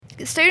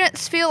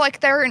students feel like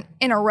they're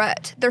in a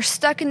rut. They're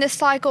stuck in this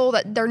cycle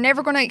that they're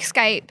never going to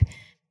escape,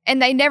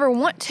 and they never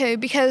want to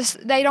because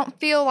they don't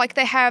feel like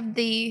they have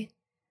the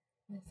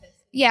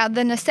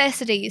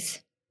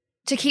necessities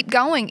to keep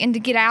going and to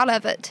get out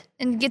of it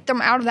and get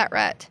them out of that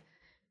rut.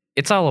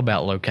 It's all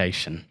about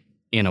location,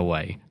 in a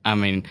way. I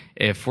mean,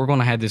 if we're going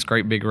to have this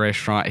great big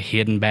restaurant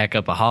hidden back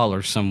up a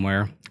holler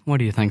somewhere, what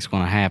do you think's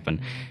going to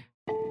happen?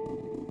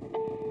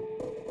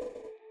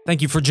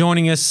 Thank you for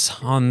joining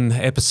us on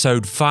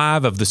episode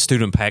 5 of the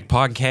Student Pack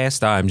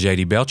Podcast. I'm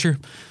JD Belcher.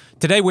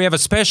 Today we have a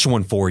special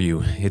one for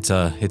you. It's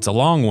a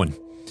long one,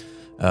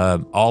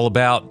 all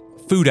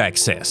about food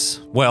access.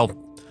 Well,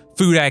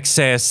 food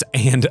access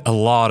and a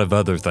lot of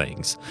other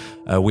things.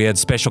 We had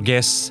special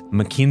guests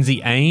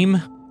Mackenzie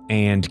Aime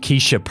and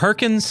Keisha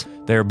Perkins.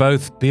 They're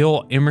both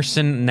Bill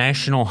Emerson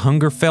National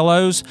Hunger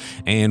Fellows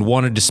and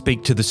wanted to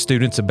speak to the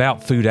students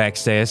about food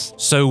access.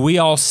 So we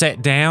all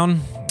sat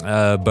down,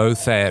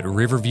 both at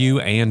Riverview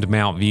and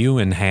Mount View,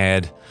 and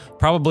had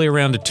probably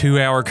around a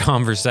 2-hour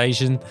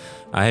conversation.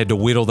 I had to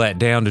whittle that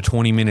down to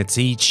 20 minutes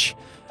each,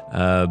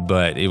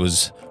 but it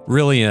was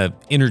really an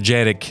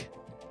energetic,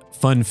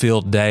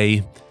 fun-filled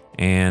day,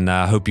 and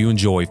I hope you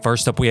enjoy.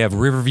 First up, we have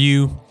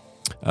Riverview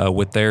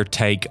with their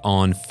take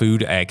on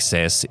food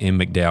access in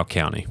McDowell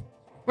County.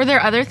 Were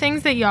there other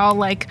things that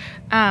y'all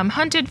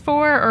hunted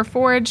for or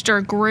foraged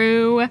or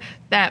grew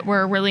that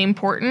were a really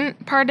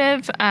important part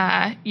of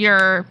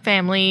your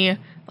family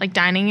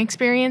dining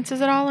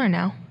experiences at all, or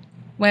no?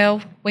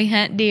 Well, we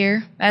hunt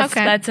deer.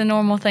 That's a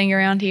normal thing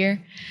around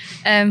here.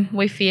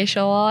 We fish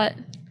a lot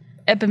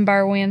up in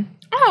Berwyn.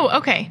 Oh,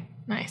 okay.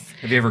 Nice.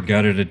 Have you ever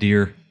gutted a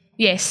deer?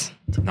 Yes.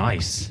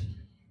 Nice.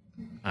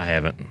 I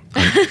haven't.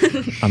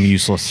 I'm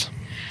useless.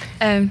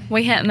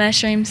 We hunt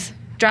mushrooms,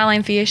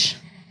 dryland fish.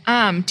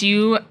 Do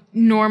you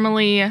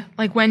normally,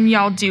 when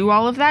y'all do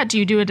all of that, do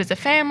you do it as a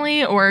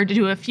family, or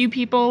do a few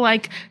people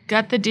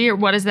gut the deer?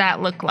 What does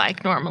that look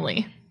like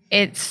normally?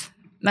 It's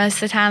most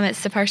of the time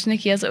it's the person who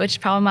kills it, which is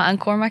probably my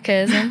uncle or my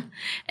cousin,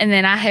 and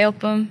then I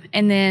help them,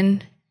 and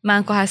then my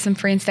uncle has some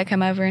friends that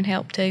come over and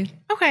help too.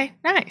 Okay,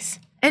 nice.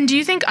 And do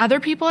you think other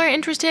people are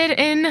interested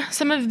in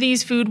some of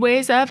these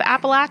foodways of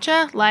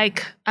Appalachia,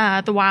 like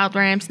the wild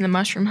ramps and the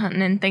mushroom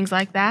hunting and things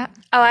like that?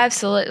 Oh,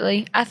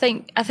 absolutely. I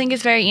think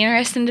it's very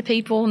interesting to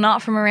people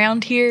not from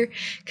around here,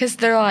 because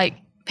they're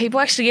people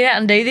actually get out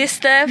and do this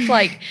stuff.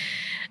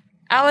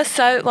 I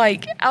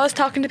was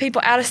talking to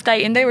people out of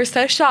state, and they were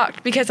so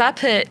shocked because I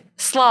put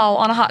slaw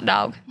on a hot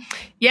dog.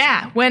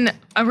 Yeah, when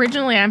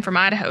originally I'm from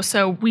Idaho,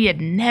 so we had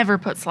never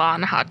put slaw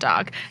on a hot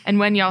dog. And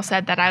when y'all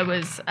said that, I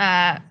was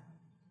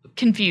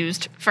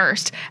confused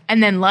first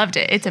and then loved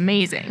it. It's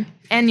amazing.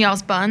 And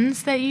y'all's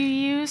buns that you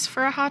use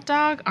for a hot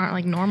dog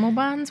aren't normal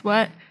buns.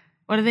 What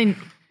are they?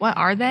 What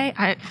are they?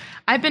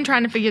 I've been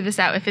trying to figure this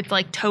out. If it's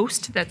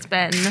toast that's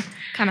been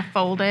kind of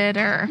folded,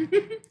 or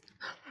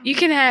you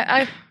can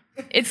have.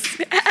 It's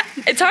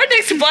hard to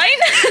explain.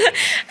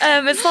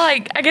 It's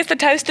I guess the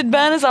toasted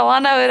bun is all I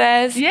know it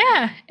as.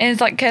 Yeah, and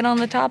it's cut on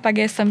the top, I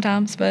guess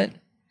sometimes, but.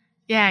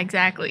 Yeah,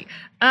 exactly.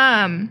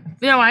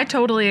 I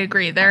totally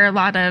agree. There are a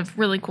lot of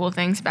really cool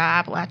things about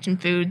Appalachian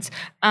foods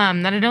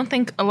that I don't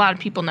think a lot of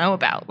people know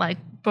about.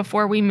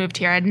 Before we moved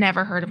here, I'd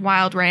never heard of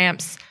wild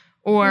ramps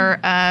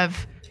or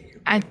of,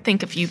 I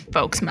think a few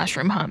folks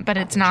mushroom hunt, but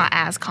it's not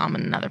as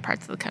common in other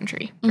parts of the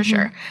country, for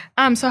sure.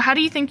 So how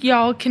do you think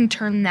y'all can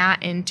turn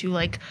that into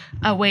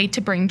a way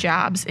to bring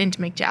jobs into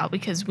McDowell?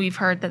 Because we've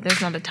heard that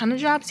there's not a ton of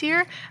jobs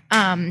here,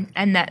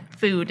 and that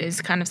food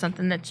is kind of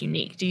something that's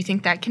unique. Do you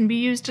think that can be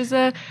used as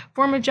a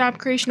form of job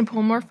creation to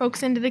pull more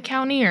folks into the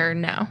county, or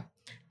no?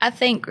 I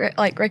think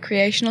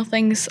recreational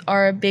things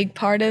are a big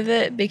part of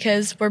it,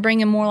 because we're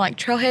bringing more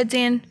trailheads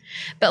in,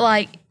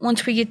 but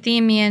once we get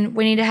them in,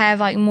 we need to have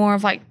more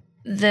of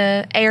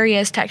the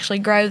areas to actually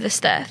grow the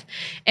stuff.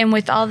 And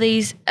with all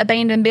these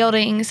abandoned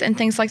buildings and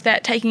things like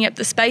that taking up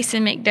the space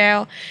in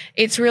McDowell,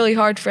 it's really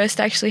hard for us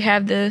to actually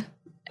have the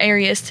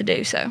areas to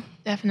do so.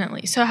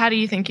 Definitely. So how do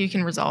you think you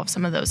can resolve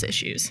some of those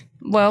issues?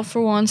 Well,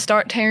 for one,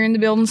 start tearing the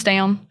buildings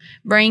down,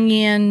 bring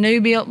in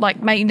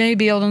make new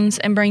buildings,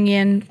 and bring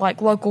in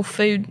local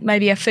food,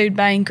 maybe a food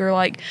bank,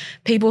 or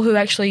people who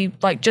actually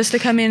just to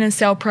come in and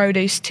sell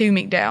produce to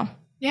McDowell.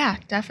 Yeah,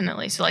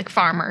 definitely. So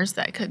farmers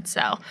that could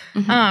sell.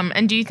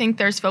 And do you think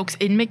there's folks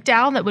in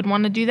McDowell that would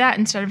want to do that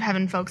instead of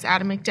having folks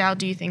out of McDowell?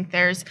 Do you think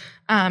there's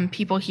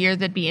people here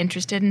that'd be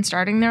interested in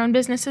starting their own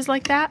businesses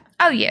like that?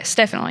 Oh, yes,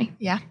 definitely.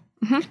 Yeah.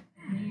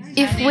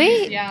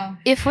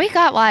 If we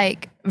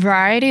got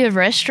variety of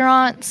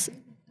restaurants,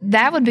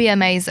 that would be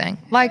amazing.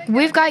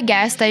 We've got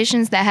gas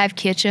stations that have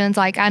kitchens.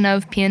 I know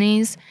of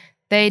Penny's.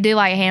 They do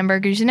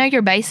hamburgers,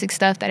 your basic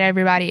stuff that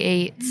everybody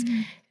eats.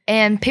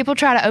 And people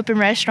try to open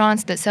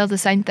restaurants that sell the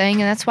same thing,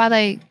 and that's why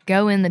they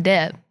go in the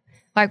dip.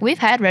 We've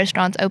had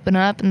restaurants open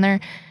up, and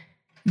they're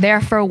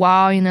there for a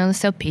while. They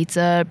sell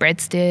pizza,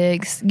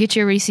 breadsticks, get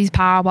your Reese's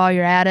pie while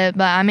you're at it.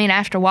 But,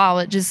 after a while,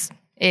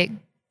 it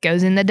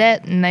goes in the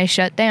debt, and they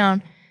shut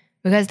down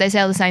because they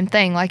sell the same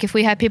thing. If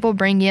we had people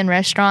bring in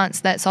restaurants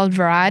that sold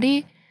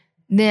variety,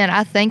 then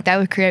I think that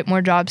would create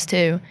more jobs,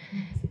 too.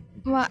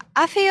 Well,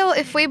 I feel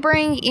if we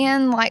bring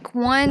in like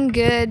one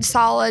good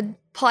solid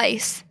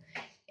place,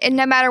 and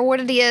no matter what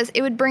it is,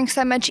 it would bring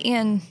so much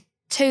in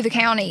to the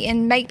county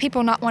and make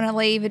people not want to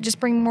leave. It just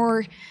bring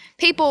more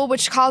people,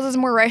 which causes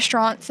more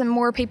restaurants and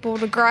more people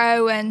to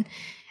grow and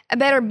a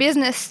better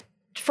business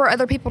for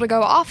other people to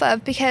go off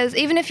of. Because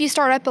even if you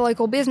start up a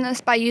local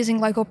business by using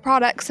local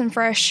products and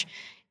fresh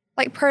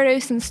like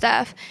produce and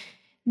stuff,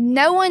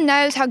 no one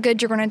knows how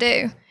good you're going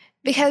to do,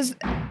 because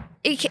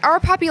our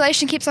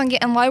population keeps on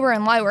getting lower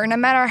and lower. No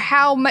matter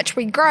how much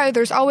we grow,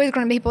 there's always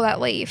going to be people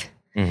that leave.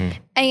 Mm-hmm.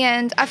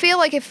 And I feel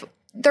like if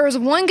there was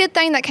one good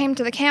thing that came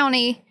to the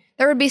county,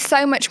 there would be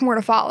so much more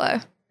to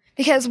follow,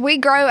 because we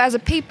grow as a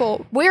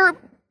people. We're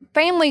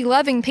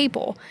family-loving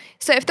people.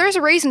 So if there's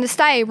a reason to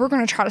stay, we're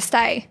going to try to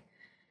stay.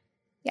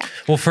 Yeah.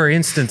 Well, for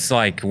instance,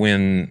 like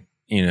when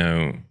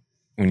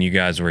you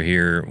guys were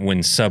here,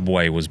 when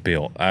Subway was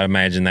built, I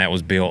imagine that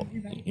was built,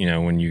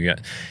 when you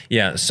got,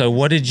 yeah. So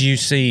what did you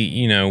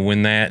see,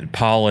 when that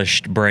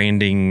polished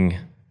branding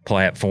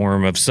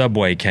platform of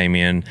Subway came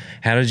in?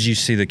 How did you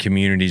see the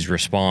community's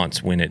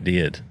response when it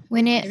did?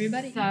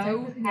 Everybody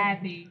so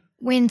happy.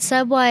 When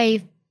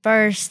Subway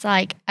first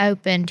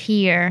opened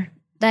here,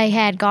 they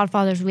had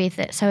Godfathers with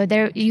it. So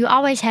you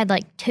always had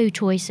two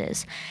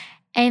choices.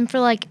 And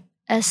for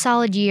a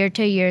solid year,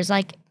 2 years,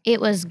 it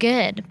was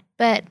good.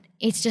 But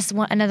it's just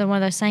another one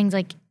of those things,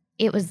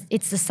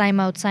 it's the same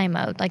old, same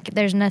old.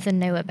 There's nothing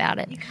new about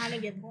it. You kind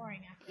of get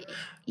boring after that.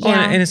 Yeah.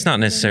 Well, and it's not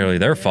necessarily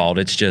their fault.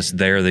 It's just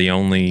they're the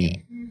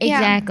only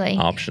exactly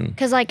option.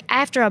 Because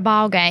after a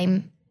ball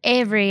game,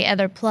 every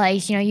other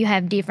place, you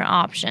have different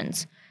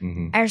options.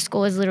 Mm-hmm. Our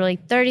school is literally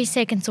 30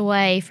 seconds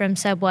away from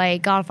Subway,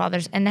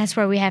 Godfathers, and that's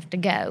where we have to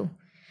go.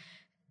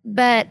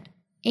 But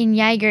in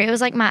Yeager, it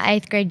was my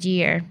 8th grade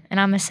year, and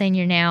I'm a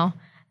senior now.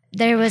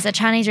 There was a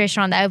Chinese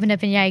restaurant that opened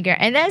up in Yeager,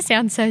 and that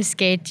sounds so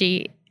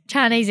sketchy,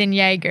 Chinese in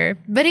Yeager,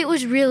 but it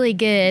was really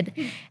good.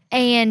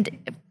 And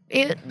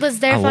it was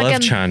there for I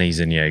love Chinese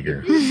in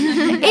Yeager.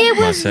 It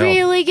was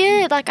really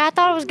good. I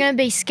thought it was going to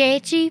be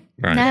sketchy.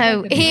 Right.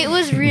 No, it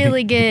was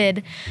really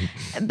good.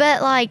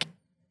 But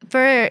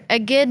for a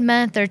good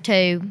month or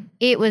two,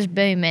 it was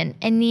booming.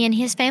 And then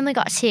his family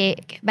got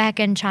sick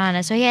back in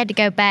China, so he had to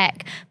go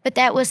back. But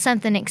that was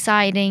something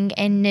exciting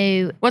and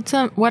new. What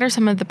are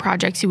some of the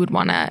projects you would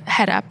want to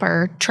head up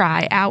or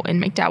try out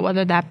in McDowell,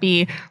 whether that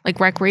be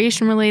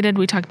recreation related?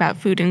 We talked about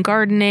food and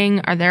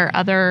gardening. Are there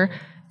other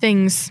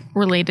things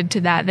related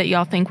to that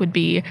y'all think would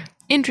be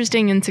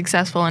interesting and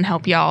successful and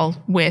help y'all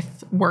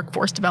with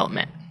workforce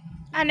development?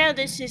 I know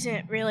this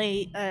isn't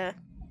really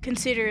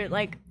considered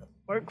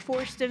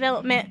workforce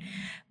development,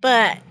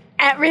 but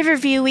at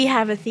Riverview we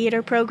have a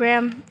theater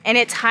program, and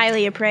it's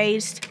highly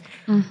appraised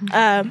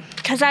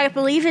because I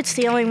believe it's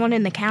the only one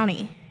in the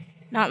county,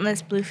 not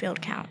unless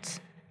Bluefield counts,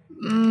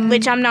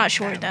 which I'm not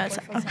sure it does.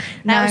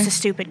 That was a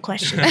stupid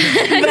question.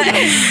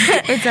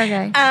 It's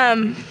okay.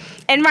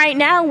 And right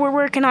now we're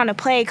working on a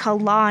play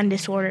called Law and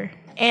Disorder,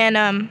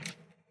 and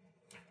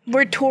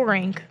we're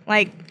touring.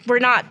 We're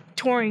not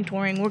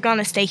touring. We're going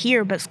to stay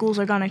here, but schools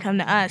are going to come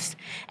to us.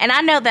 And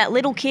I know that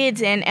little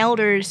kids and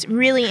elders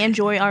really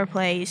enjoy our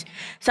plays.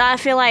 So I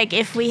feel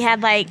if we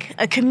had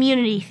a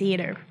community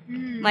theater,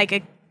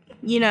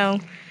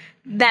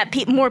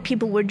 that more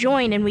people would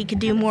join and we could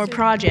do more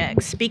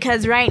projects.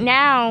 Because right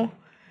now,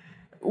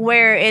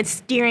 where it's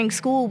during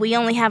school, we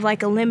only have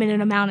a limited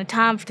amount of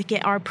time to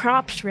get our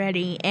props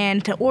ready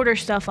and to order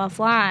stuff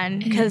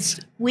offline, because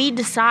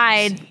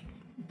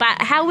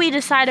how we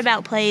decide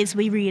about plays,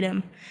 we read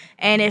them.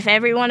 And if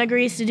everyone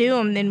agrees to do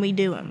them, then we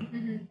do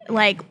them.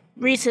 Mm-hmm.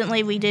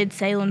 Recently we did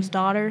Salem's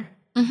Daughter.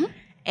 Mm-hmm.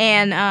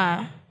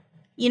 And,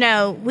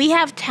 we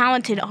have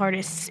talented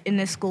artists in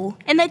this school,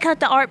 and they cut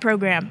the art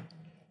program.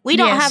 We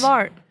don't have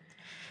art.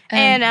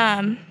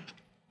 And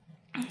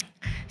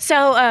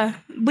so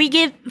we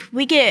get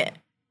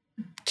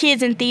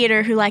kids in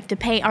theater who like to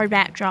paint our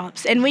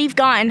backdrops, and we've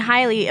gotten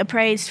highly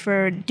appraised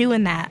for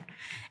doing that.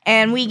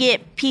 And we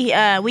get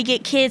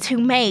kids who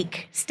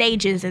make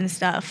stages and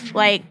stuff.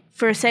 Mm-hmm.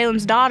 For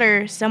Salem's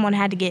Daughter, someone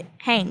had to get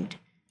hanged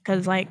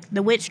because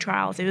the witch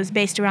trials. It was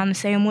based around the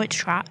Salem witch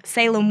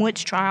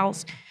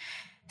trials.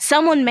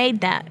 Someone made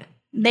that.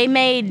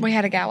 We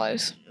had a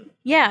gallows.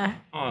 Yeah.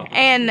 Oh.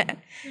 And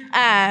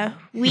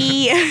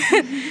we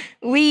had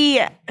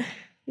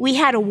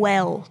a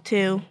well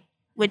too,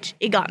 which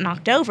it got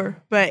knocked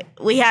over, but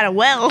we had a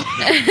well.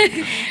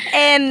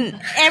 And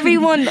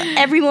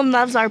everyone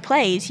loves our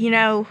plays,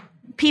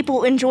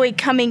 People enjoy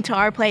coming to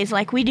our plays.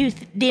 We do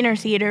dinner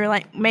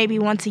theater maybe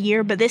once a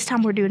year, but this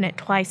time we're doing it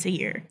twice a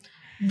year.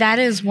 That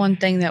is one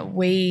thing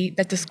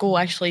that the school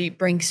actually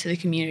brings to the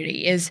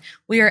community, is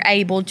we are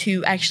able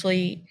to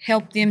actually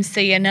help them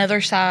see another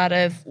side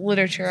of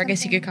literature, I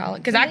guess you could call it,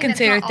 because I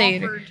consider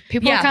theater.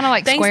 People are kind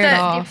of squared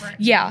off.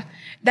 Yeah.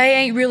 They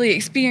ain't really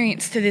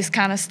experienced to this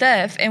kind of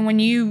stuff. And when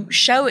you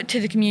show it to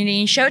the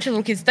community and show it to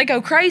little kids, they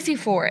go crazy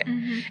for it.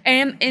 Mm-hmm.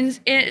 And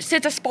it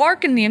sets a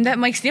spark in them that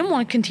makes them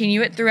want to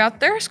continue it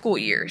throughout their school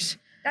years.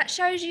 That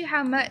shows you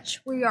how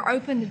much we are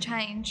open to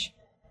change.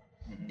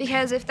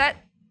 Because if that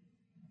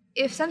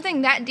if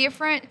something that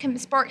different can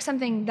spark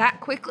something that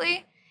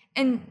quickly,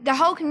 and the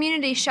whole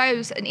community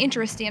shows an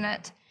interest in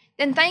it,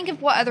 then think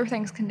of what other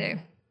things can do.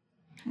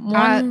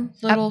 One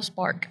little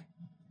spark.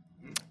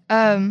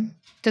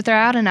 To throw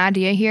out an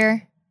idea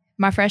here,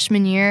 my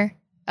freshman year,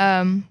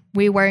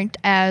 we worked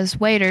as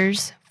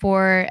waiters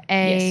for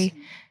a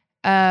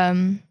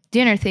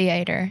dinner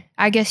theater.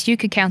 I guess you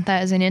could count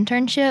that as an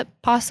internship,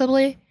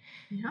 possibly.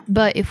 Yeah.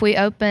 But if we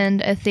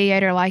opened a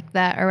theater like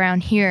that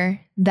around here,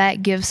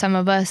 that gives some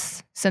of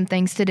us some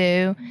things to do.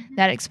 Mm-hmm.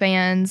 That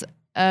expands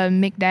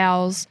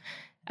McDowell's,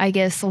 I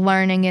guess,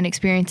 learning and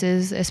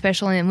experiences,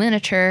 especially in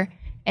literature.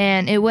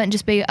 And it wouldn't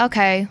just be,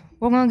 okay,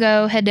 we're going to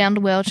go head down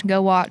to Welch and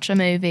go watch a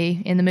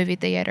movie in the movie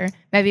theater.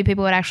 Maybe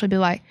people would actually be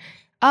like,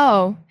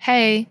 oh,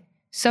 hey,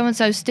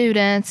 so-and-so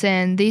students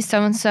and these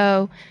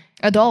so-and-so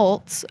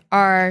adults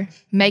are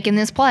making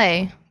this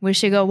play. We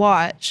should go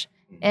watch.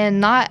 And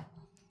not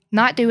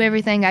do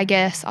everything, I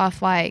guess,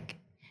 off like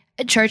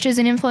church is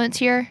an influence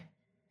here.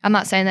 I'm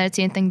not saying that it's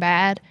anything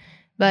bad,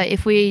 but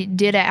if we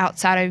did it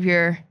outside of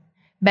your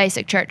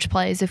basic church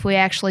plays, if we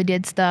actually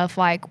did stuff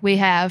like we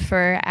have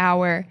for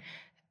our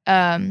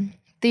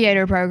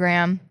theater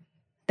program,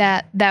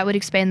 that would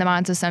expand the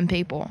minds of some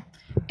people.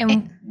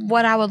 And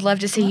what I would love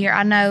to see here,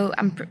 I know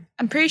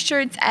I'm pretty sure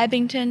it's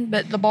Abington,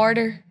 but the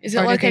Barter, is it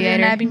Barter located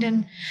Theater. in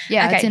Abington?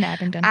 Yeah, Okay. it's in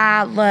Abington.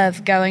 I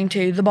love going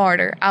to the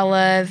Barter. I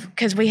love,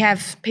 because we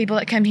have people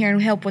that come here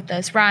and help with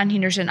us. Ryan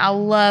Henderson, I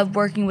love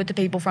working with the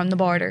people from the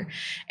Barter,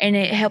 and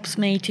it helps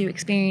me to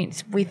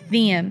experience with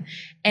them.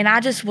 And I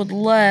just would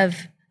love,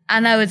 I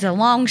know it's a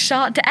long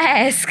shot to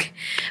ask,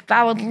 but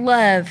I would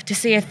love to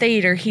see a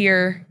theater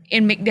here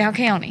in McDowell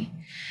County.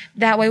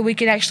 That way we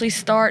could actually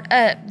start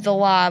up the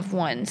live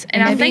ones.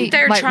 And I maybe, think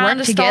they're like, trying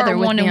work to start together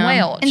with one in them.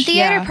 Welch. And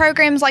theater Yeah.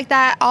 programs like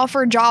that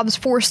offer jobs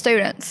for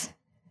students.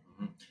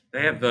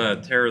 They have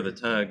Terror of the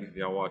Tug, if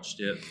y'all watched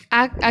it.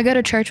 I go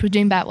to church with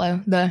June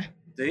Batlow.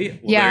 Do you?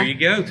 Well, Yeah. there you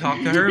go. Talk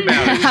to her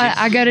about it.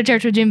 I go to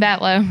church with June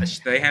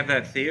Batlow. They have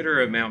that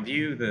theater at Mount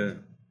View, the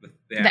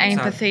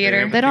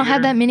amphitheater. They don't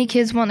have that many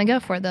kids wanting to go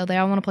for it, though. They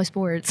all want to play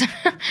sports.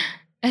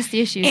 That's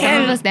the issue.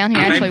 Some of us down here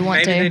actually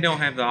want Maybe to. they don't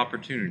have the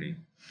opportunity.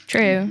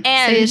 True.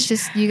 And- See, it's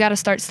just you got to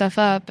start stuff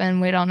up, and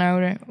we don't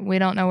know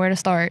where to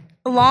start.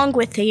 Along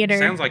with theater.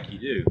 Sounds like you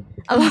do.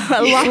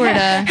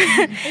 Sorta.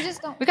 We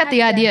just don't We got have the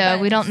that, idea.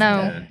 but We don't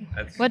know Yeah,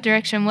 that's- what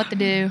direction, what to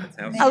do.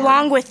 that's how-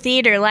 Along with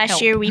theater, last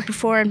Help. year we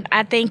performed,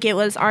 I think it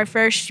was our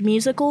first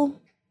musical,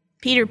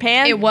 Peter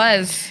Pan. It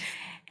was.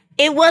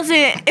 It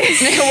wasn't.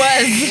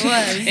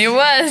 It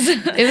was.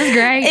 It was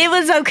great. It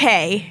was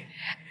okay.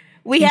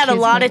 We had a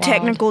kids lot went of wild.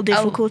 technical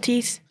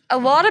difficulties. A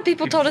lot of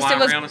people You told us fly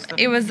around and stuff?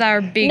 it was our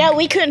big. No,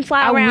 we couldn't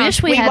fly I around.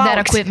 wish we had that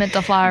walked. equipment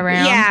to fly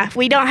around. Yeah,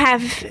 we don't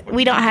have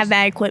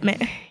that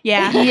equipment.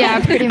 Yeah.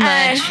 Yeah, pretty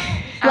much.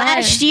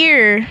 Last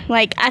year,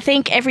 like I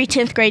think every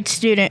 10th grade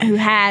student who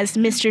has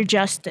Mr.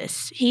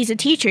 Justice, he's a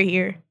teacher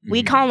here.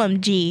 We call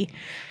him G.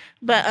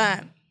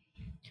 But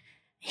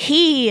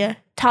he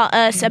taught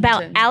us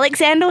about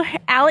Alexander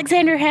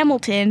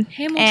Hamilton.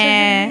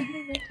 And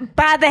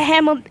by the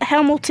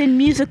Hamilton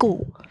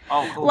musical.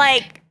 Oh, cool.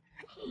 Like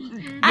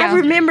I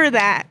remember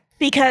that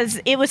because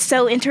it was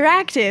so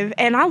interactive,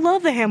 and I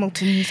love the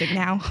Hamilton music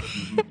now.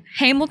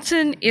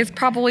 Hamilton is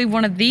probably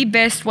one of the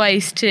best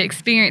ways to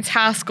experience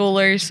high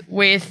schoolers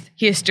with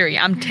history.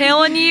 I'm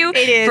telling you,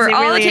 It is, for it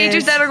all really the teachers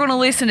is. that are going to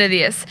listen to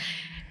this,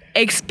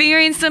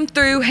 experience them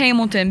through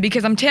Hamilton,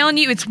 because I'm telling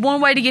you, it's one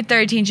way to get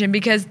their attention,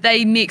 because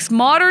they mix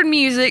modern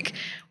music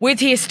with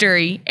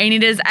history, and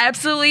it is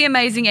absolutely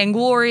amazing and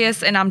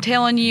glorious, and I'm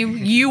telling you,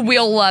 you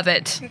will love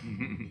it.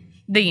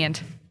 The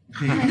end.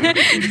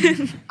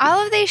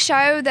 all of these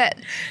show that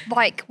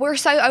like we're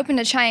so open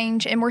to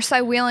change and we're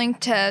so willing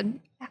to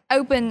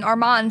open our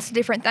minds to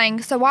different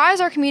things. So why is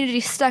our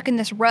community stuck in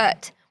this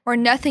rut where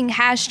nothing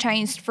has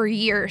changed for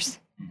years?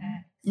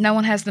 No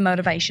one has the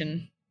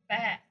motivation.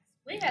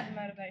 We have the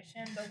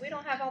motivation, but we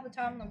don't have all the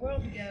time in the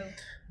world to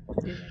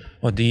go.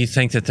 Well, do you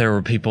think that there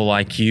were people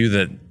like you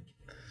that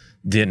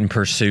didn't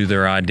pursue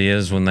their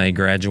ideas when they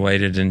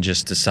graduated and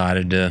just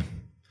decided to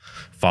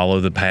follow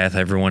the path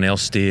everyone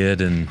else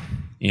did and,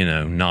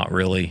 not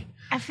really?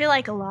 I feel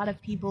like a lot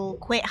of people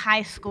quit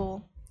high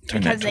school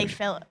Turn that because they toward-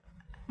 felt.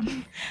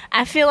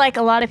 I feel like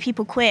a lot of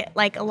people quit,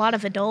 like a lot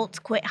of adults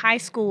quit high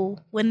school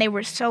when they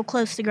were so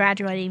close to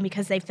graduating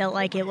because they felt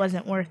like it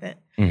wasn't worth it.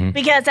 Mhm.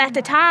 Because at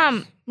the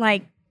time,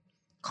 like,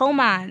 coal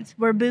mines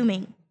were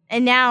booming.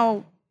 And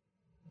now,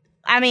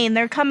 I mean,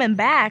 they're coming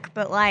back,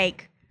 but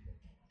like,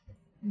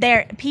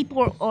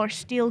 people are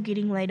still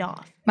getting laid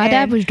off. My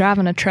dad was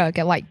driving a truck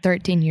at like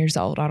 13 years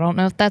old. I don't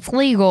know if that's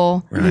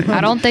legal. Right.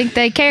 I don't think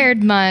they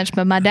cared much,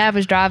 but my dad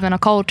was driving a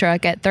coal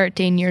truck at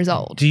 13 years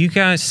old. Do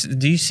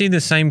you see the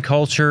same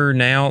culture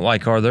now?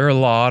 Like, are there a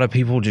lot of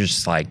people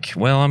just like,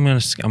 well, I'm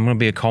gonna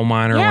be a coal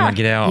miner when I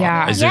get out?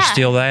 Yeah. Is there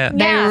still that?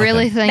 They Yeah.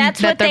 really think That's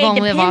that what they're they going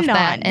to depend live off on.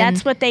 that. And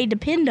That's what they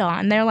depend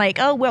on. They're like,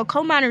 oh, well,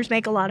 coal miners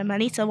make a lot of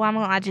money, so why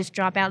don't I just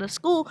drop out of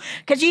school?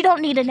 Because you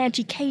don't need an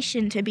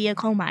education to be a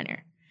coal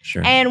miner.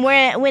 Sure. And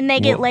when they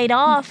get Well- laid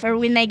off or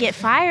when they get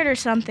fired or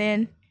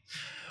something,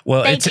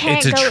 Well, they it's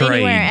can't a go trade.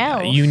 anywhere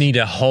else. You need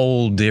a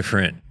whole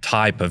different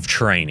type of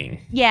training.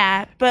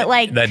 Yeah, but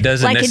like That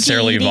doesn't like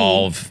necessarily a GED,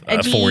 involve a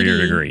 4-year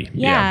GED. degree.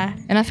 Yeah.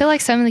 And I feel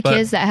like some of the But-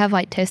 kids that have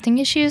like testing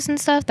issues and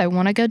stuff, they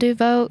want to go do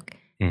Voc.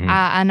 Mhm.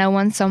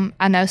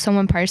 I know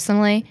someone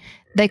personally.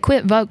 They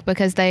quit Voc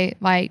because they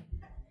like,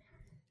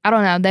 I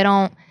don't know. They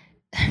don't.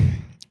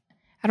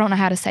 I don't know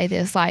how to say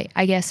this. Like,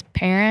 I guess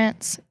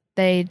parents,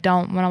 they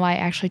don't want to like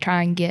actually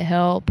try and get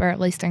help or at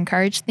least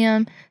encourage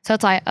them. So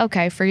it's like,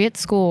 okay, forget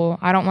school.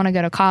 I don't want to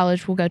go to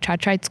college. We'll go try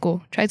trade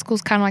school. Trade school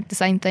is kind of like the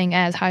same thing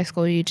as high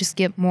school. You just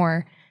get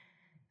more,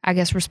 I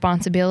guess,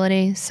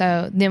 responsibility.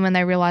 So then when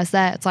they realize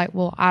that, it's like,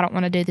 well, I don't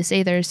want to do this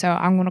either. So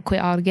I'm going to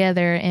quit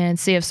altogether and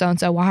see if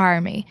so-and-so will hire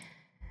me.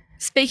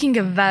 Speaking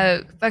of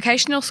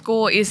vocational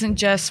school isn't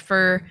just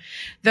for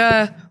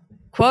the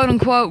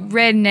quote-unquote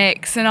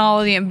rednecks and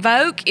all of them.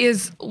 Voc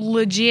is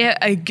legit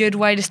a good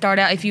way to start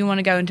out if you want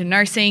to go into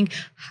nursing,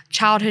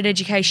 childhood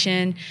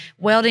education,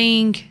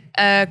 welding,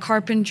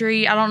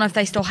 carpentry. I don't know if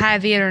they still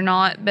have it or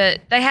not,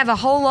 but they have a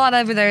whole lot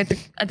over there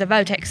at the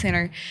Votech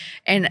Center.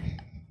 And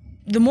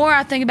the more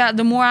I think about it,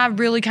 the more I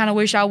really kind of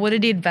wish I would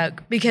have did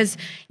Voc, because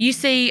you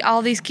see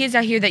all these kids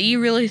out here that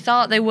you really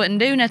thought they wouldn't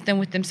do nothing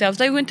with themselves.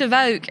 They went to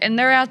Voc and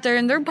they're out there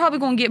and they're probably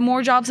going to get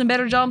more jobs and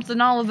better jobs than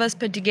all of us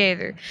put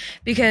together,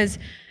 because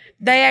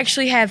they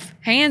actually have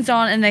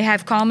hands-on and they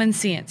have common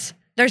sense.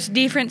 There's a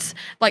difference.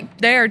 Like,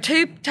 there are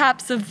two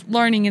types of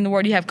learning in the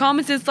world. You have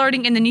common sense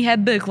learning and then you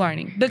have book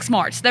learning. Book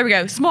smarts. There we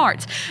go.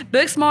 Smarts.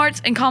 Book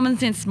smarts and common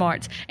sense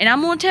smarts. And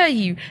I'm going to tell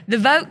you, the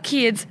Voc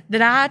kids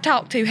that I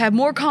talk to have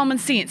more common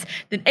sense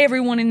than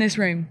everyone in this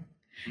room,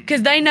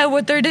 because they know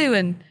what they're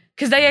doing.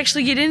 Because they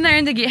actually get in there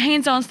and they get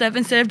hands-on stuff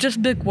instead of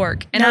just book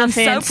work. And No I'm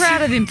offense. so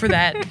proud of them for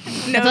that. I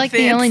feel like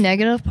the only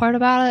negative part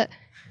about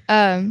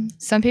it,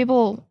 some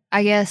people,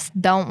 I guess,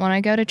 don't want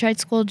to go to trade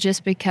school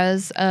just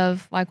because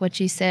of, like what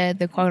you said,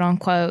 the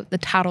quote-unquote, the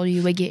title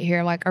you would get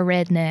here, like a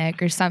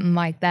redneck or something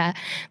like that.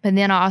 But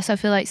then I also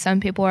feel like some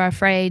people are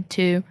afraid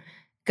to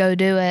go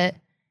do it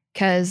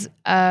because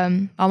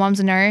my mom's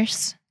a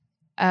nurse.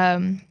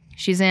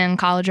 She's in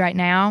college right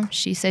now.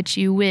 She said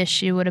she wished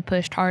she would have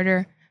pushed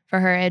harder for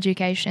her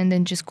education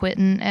than just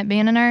quitting at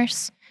being a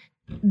nurse.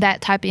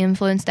 That type of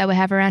influence that we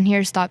have around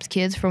here stops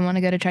kids from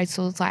wanting to go to trade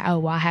school. It's like, oh,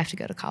 well, I have to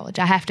go to college.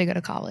 I have to go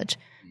to college.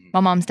 My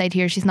mom stayed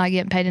here. She's not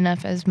getting paid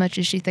enough as much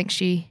as she thinks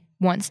she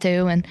wants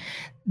to. And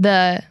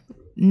the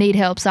need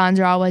help signs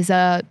are always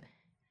up.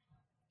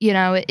 You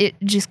know, it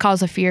just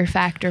causes a fear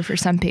factor for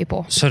some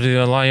people. So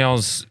do a lot of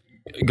y'all's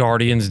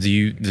guardians,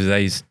 do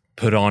they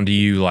put on to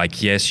you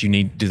like, yes, you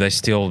need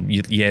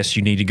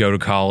to go to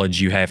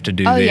college, you have to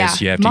do Oh, this, yeah.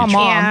 you have to My get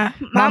mom. Yeah,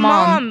 My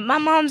mom. my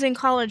mom's in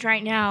college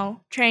right now,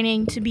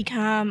 training to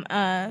become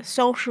a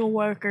social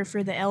worker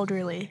for the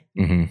elderly.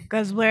 Mhm.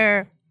 Because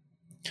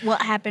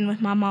what happened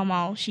with my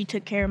mama, she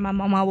took care of my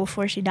mama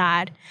before she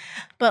died.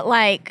 But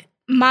like,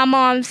 my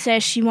mom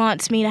says she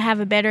wants me to have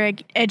a better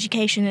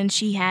education than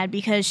she had,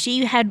 because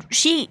she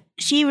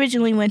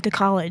originally went to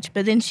college,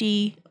 but then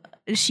she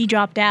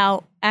dropped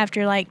out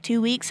after like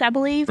 2 weeks, I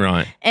believe.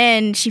 Right.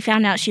 And she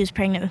found out she was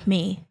pregnant with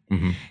me.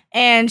 Mhm.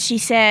 And she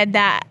said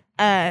that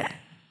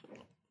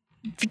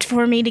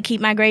for me to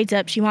keep my grades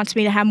up, she wants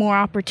me to have more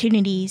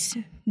opportunities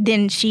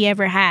than she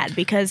ever had,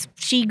 because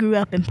she grew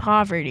up in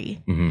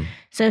poverty. Mhm.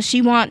 So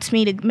she wants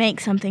me to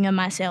make something of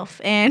myself,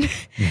 and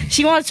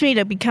she wants me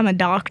to become a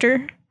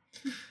doctor.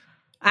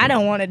 I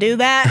don't want to do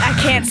that.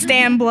 I can't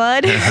stand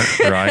blood.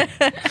 Right.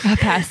 I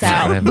pass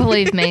out.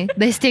 Believe me.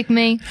 They stick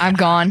me, I'm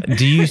gone.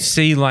 Do you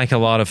see like a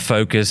lot of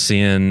focus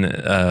in,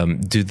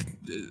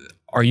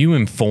 are you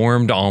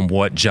informed on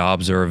what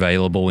jobs are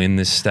available in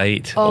this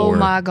state? Oh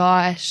my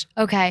gosh.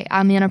 Okay,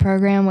 I'm in a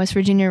program, West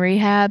Virginia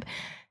Rehab.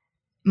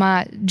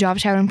 My job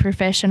shadowing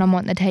profession I'm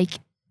wanting to take,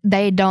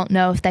 they don't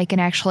know if they can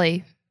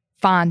actually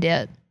find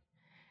it.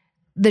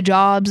 The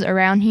jobs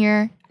around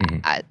here,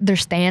 they're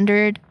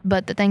standard,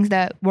 but the things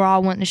that we're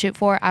all wanting to shoot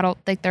for, I don't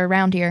think they're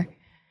around here.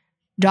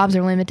 Jobs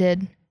are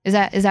limited. Is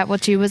that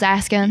what you was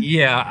asking?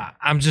 Yeah,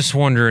 I'm just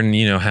wondering,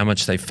 how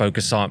much they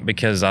focus on,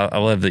 because I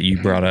love that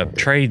you brought up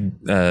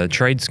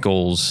trade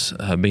schools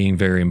being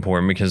very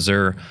important, because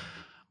there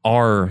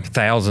are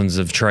thousands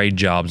of trade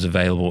jobs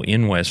available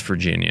in West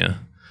Virginia.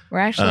 We're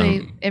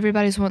actually,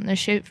 everybody's wanting to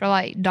shoot for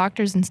like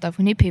doctors and stuff.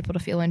 We need people to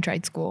fill in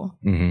trade school.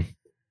 Mm-hmm.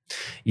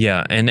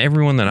 Yeah, and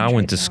everyone that I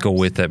went to school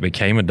with that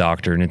became a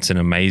doctor, and it's an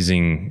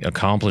amazing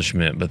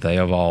accomplishment, but they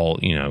have all,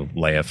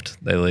 left.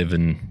 They live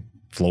in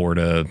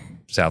Florida,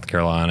 South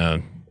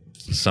Carolina,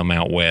 some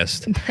out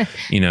west.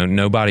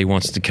 Nobody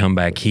wants to come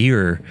back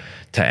here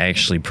to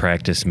actually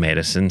practice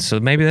medicine, so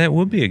maybe that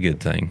would be a good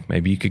thing.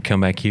 Maybe you could come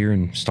back here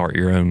and start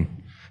your own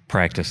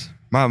practice.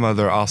 My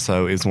mother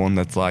also is one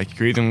that's like,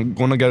 you're either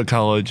going to go to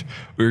college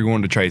or you're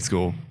going to trade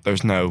school.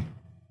 There's no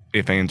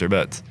ifs, ands, or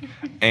buts.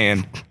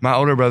 And my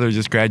older brother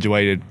just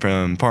graduated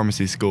from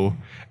pharmacy school,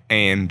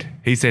 and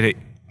he said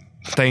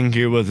staying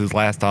here was his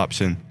last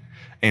option,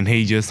 and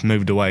he just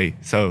moved away.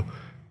 So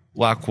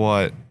like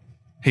what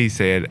he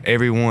said,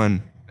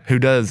 everyone who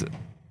does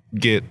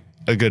get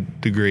a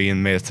good degree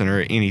in medicine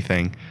or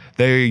anything,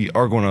 they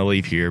are going to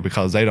leave here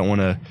because they don't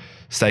want to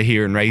stay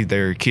here and raise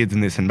their kids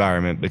in this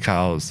environment,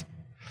 because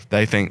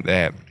they think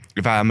that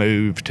if I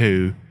move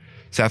to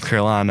South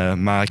Carolina,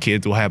 my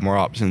kids will have more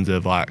options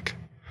of like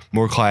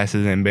more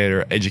classes and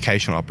better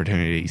educational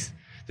opportunities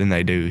than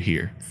they do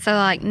here. So,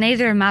 like,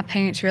 neither of my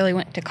parents really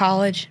went to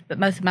college, but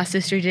both of my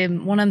sisters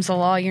did. One of them's a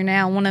lawyer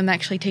now. One of them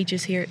actually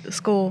teaches here at the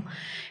school.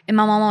 And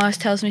my mom always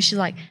tells me, she's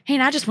like,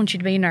 Hannah, I just want you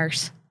to be a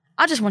nurse.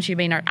 I just want you to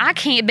be a nurse. I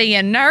can't be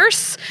a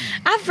nurse.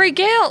 I freak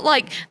out.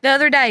 Like, the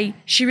other day,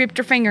 she ripped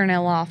her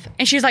fingernail off.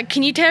 And she's like,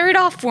 can you tear it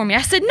off for me?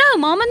 I said, no,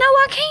 Mama, no,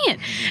 I can't.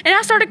 And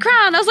I started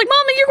crying. I was like,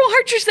 Mama, you're going to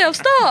hurt yourself.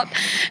 Stop.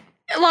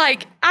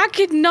 Like, I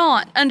could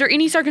not, under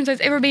any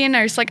circumstance, ever be a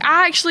nurse. Like,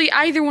 I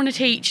either want to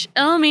teach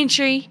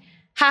elementary,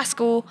 high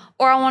school,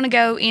 or I want to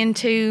go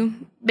into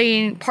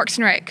being Parks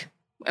and Rec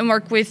and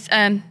work with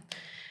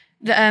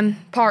the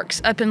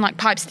parks up in, like,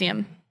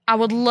 Pipestem. I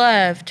would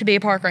love to be a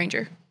park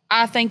ranger.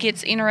 I think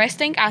it's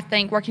interesting. I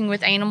think working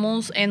with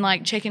animals and,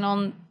 like, checking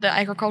on the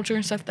agriculture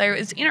and stuff there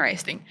is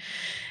interesting.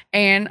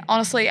 And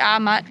honestly, I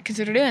might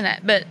consider doing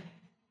that. But,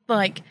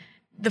 like,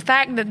 the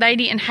fact that they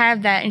didn't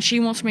have that and she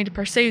wants me to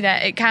pursue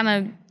that,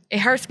 it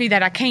hurts me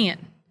that I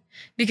can't.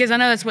 Because I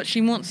know that's what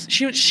she wants.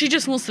 She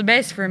just wants the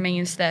best for me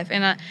and stuff.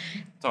 And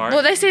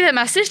well, they say that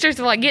my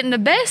sisters are, like, getting the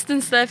best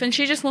and stuff, and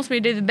she just wants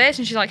me to do the best.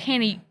 And she's like,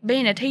 Hannah,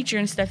 being a teacher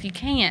and stuff, you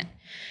can't.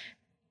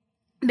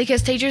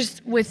 Because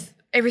teachers, with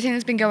everything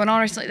that's been going on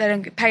recently, they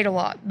don't get paid a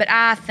lot. But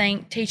I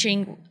think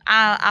teaching,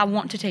 I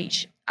want to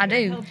teach. I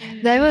do.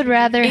 They would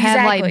rather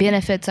have, like, Exactly.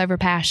 benefits over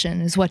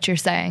passion, is what you're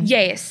saying.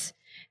 Yes.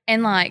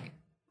 And, like,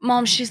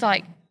 Mom, she's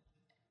like,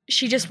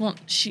 she just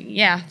wants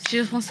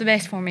the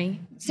best for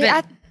me. See,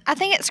 I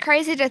think it's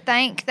crazy to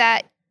think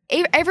that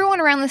everyone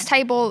around this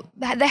table,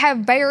 they have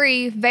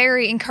very,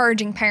 very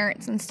encouraging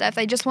parents and stuff.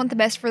 They just want the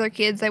best for their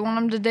kids. They want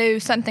them to do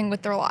something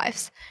with their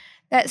lives.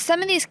 That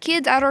some of these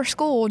kids at our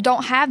school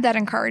don't have that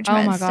encouragement.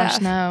 Oh my and gosh,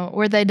 stuff. no.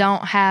 Where they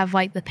don't have,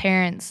 like, the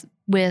parents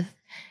with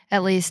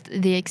at least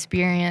the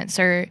experience,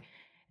 or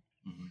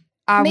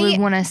I would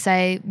want to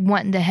say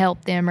wanting to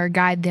help them or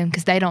guide them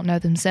because they don't know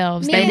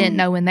themselves. They didn't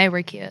know when they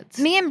were kids.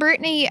 Me and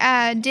Brittany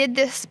did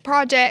this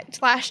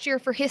project last year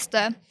for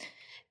HISTA,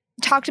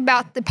 talked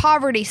about the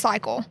poverty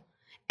cycle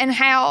and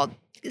how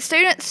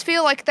students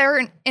feel like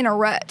they're in a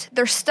rut.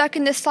 They're stuck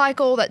in this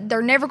cycle that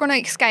they're never going to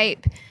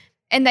escape,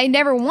 and they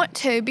never want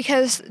to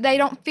because they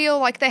don't feel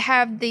like they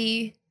have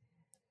the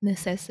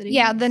Necessities.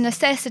 Yeah, the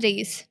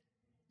necessities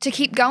to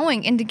keep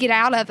going and to get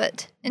out of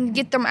it and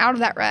get them out of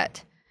that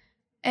rut.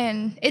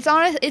 And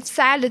it's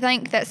sad to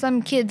think that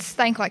some kids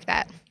think like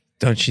that.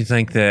 Don't you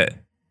think that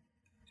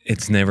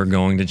it's never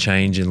going to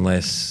change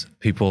unless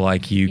people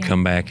like you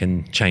come back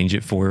and change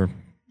it for,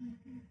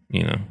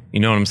 you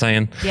know what I'm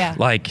saying? Yeah.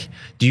 Like,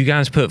 do you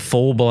guys put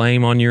full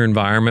blame on your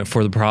environment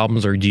for the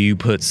problems, or do you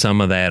put some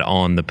of that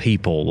on the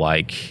people?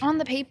 Like, On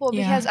the people,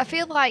 because I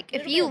feel like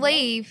if you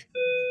leave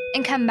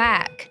and come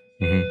back,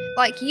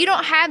 like, you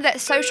don't have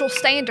that social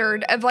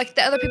standard of, like,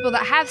 the other people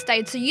that have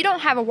stayed, so you don't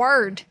have a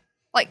word,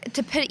 like,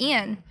 to put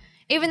in.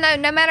 Even though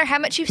no matter how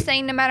much you've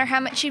seen, no matter how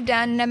much you've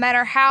done, no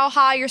matter how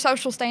high your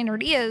social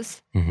standard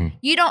is,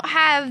 you don't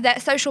have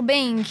that social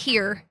being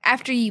here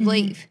after you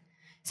leave.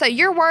 So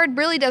your word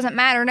really doesn't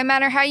matter. No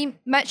matter how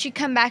much you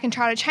come back and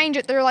try to change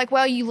it, they're like,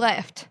 well, you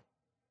left.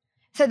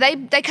 So they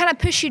kind of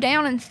push you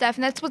down and stuff,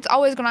 and that's what's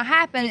always going to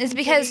happen is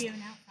because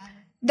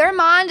their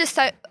mind is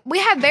so... We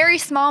have very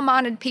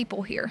small-minded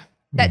people here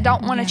that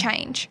don't want to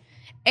change.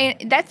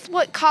 And that's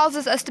what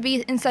causes us to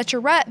be in such a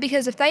rut,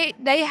 because if they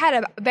had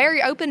a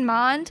very open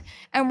mind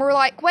and we're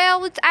like,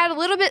 well, let's add a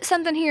little bit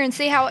something here and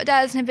see how it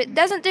does. And if it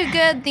doesn't do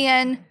good,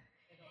 then,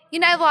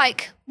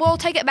 we'll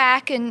take it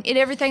back and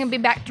everything will be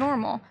back to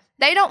normal.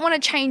 They don't want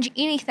to change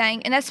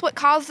anything, and that's what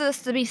causes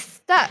us to be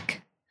stuck.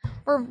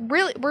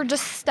 We're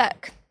just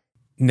stuck.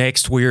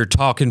 next we're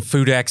talking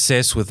food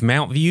access with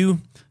Mount View.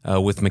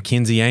 With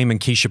Mackenzie, Aime, and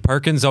Keisha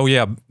Perkins. Oh,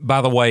 yeah,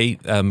 by the way,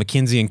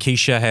 Mackenzie and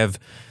Keisha have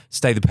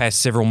stayed the past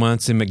several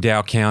months in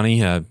McDowell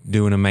County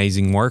doing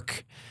amazing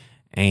work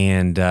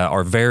and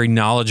are very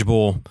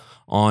knowledgeable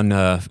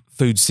on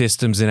food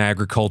systems and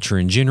agriculture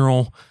in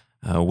general.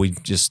 We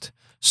just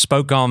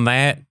spoke on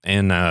that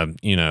and,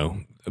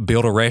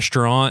 built a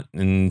restaurant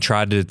and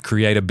tried to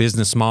create a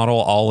business model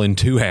all in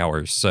 2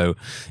 hours. So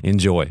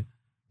enjoy.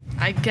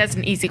 I guess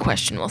an easy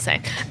question, we'll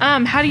say.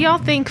 How do y'all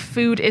think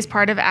food is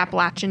part of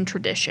Appalachian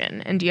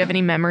tradition? And do you have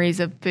any memories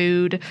of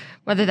food,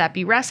 whether that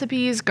be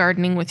recipes,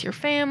 gardening with your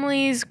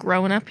families,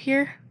 growing up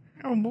here?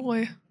 Oh,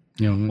 boy.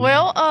 Yeah.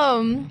 Well,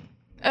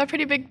 a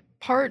pretty big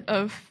part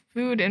of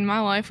food in my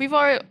life, we've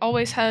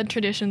always had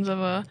traditions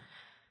of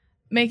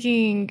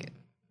making,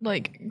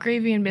 like,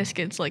 gravy and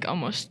biscuits, like,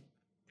 almost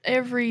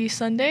every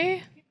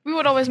Sunday. We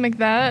would always make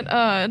that.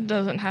 It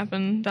doesn't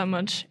happen that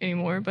much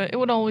anymore, but it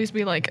would always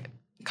be, like,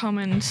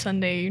 common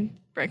Sunday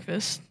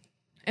breakfast.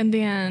 And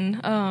then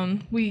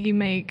we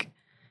make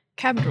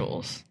cabbage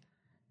rolls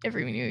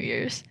every New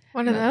Year's.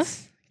 What are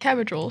those?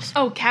 Cabbage rolls.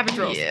 Oh, cabbage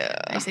rolls. Yeah.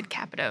 I said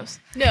capados.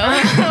 No.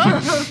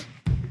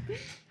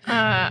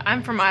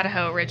 I'm from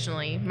Idaho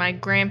originally. My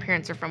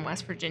grandparents are from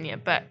West Virginia,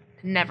 but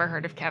Never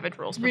heard of cabbage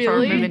rolls before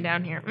Really? moving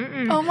down here.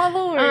 Mm-mm. Oh my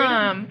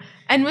lord.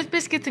 And with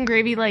biscuits and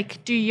gravy,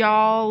 like, do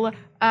y'all?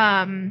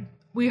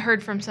 We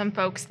heard from some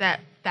folks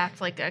that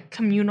that's like a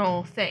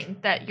communal thing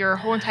that your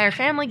whole entire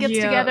family gets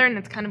Yeah. together, and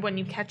it's kind of when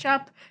you catch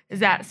up. Is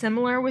that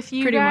similar with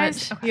you Pretty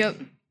guys? much. Yep.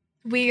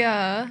 We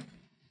I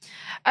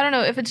don't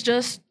know if it's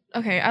just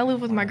okay, I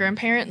live with my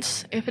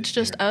grandparents. If it's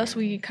just us,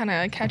 we kind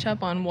of catch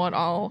up on what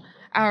all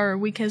our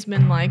week has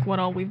been like, what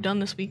all we've done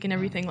this week and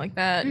everything like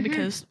that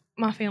because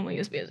my family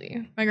is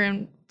busy. My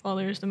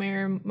grandfather is the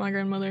mayor, my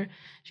grandmother,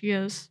 she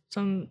has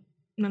some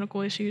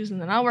medical issues, and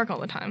then I work all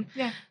the time.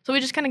 Yeah. So we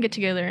just kind of get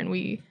together and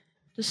we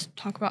just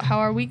talk about how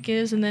our week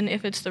is, and then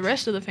if it's the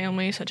rest of the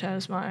family, such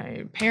as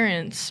my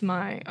parents,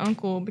 my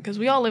uncle, because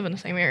we all live in the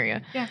same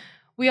area,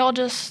 we all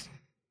just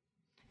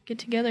get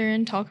together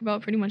and talk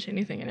about pretty much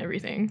anything and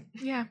everything.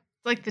 Yeah.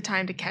 It's like the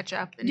time to catch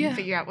up and Yeah.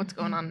 figure out what's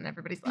going on in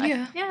everybody's life.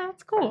 Yeah. Yeah,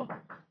 that's cool.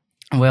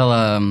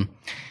 Well,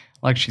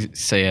 like she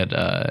said,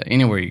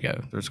 anywhere you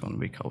go, there's going to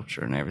be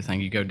culture and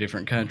everything. You go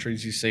different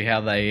countries, you see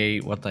how they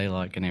eat, what they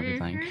like, and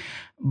everything.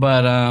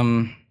 But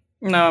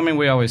no, I mean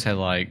we always had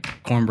like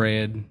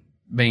cornbread,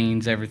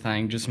 beans,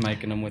 everything. Just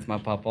making them with my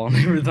papa and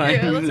everything.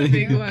 Yeah, that's a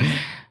big one.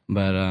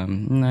 But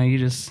no,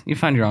 you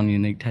find your own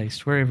unique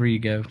taste wherever you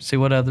go. See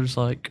what others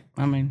like.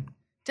 I mean,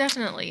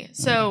 Definitely.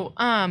 So,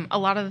 a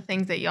lot of the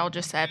things that y'all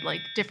just said, like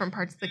different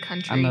parts of the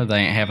country. I know they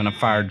ain't having a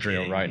fire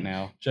drill right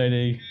now,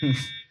 JD.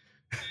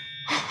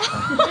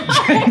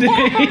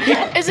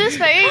 Is this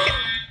fake?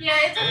 Yeah,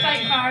 it's a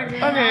fake fire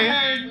drill. Okay.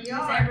 I heard Miss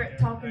Everett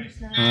talking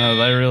just now. No,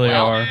 they really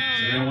are.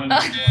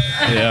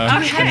 Yeah.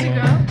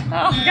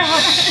 Oh,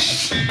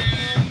 gosh.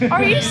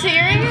 Are you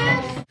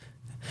serious?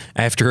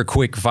 After a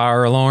quick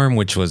fire alarm,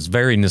 which was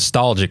very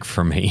nostalgic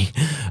for me,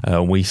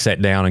 we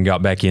sat down and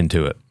got back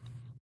into it.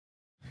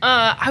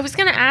 I was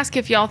going to ask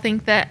if y'all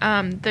think that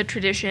the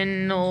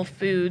traditional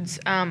foods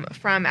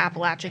from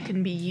Appalachia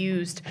can be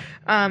used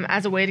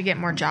as a way to get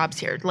more jobs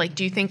here. Like,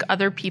 do you think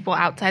other people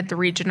outside the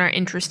region are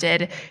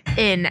interested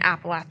in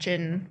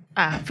Appalachian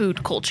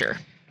food culture?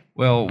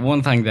 Well,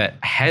 one thing that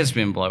has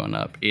been blowing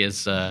up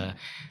is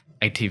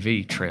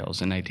ATV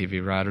trails and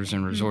ATV riders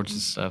and resorts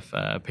and stuff.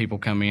 People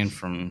come in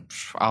from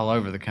all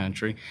over the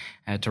country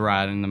to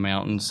ride in the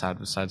mountains,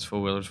 side-by-sides,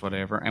 four-wheelers,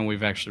 whatever. And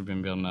we've actually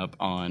been building up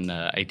on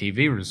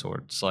ATV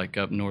resorts, like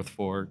up North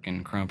Fork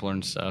and Crumpler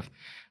and stuff.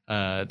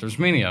 There's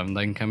many of them.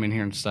 They can come in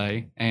here and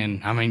stay.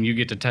 And, I mean, you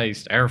get to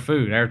taste our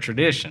food, our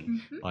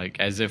tradition, like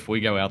as if we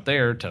go out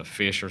there to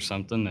fish or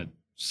something at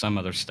some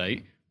other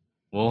state.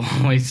 Well,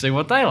 we see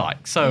what they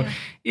like. So,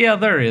 yeah,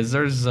 there's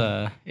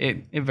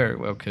it very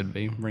well could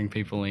be. Bring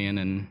people in,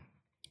 and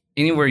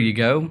anywhere you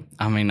go,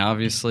 I mean,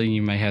 obviously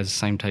you may have the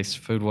same taste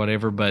of food,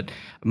 whatever, but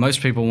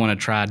most people want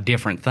to try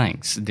different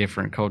things,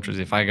 different cultures.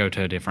 If I go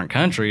to a different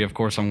country, of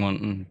course I'm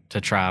wanting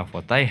to try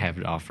what they have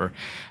to offer.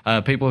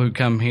 People who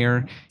come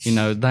here, you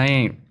know,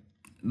 they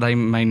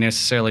may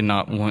necessarily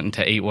not want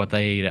to eat what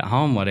they eat at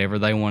home, whatever.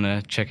 They want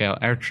to check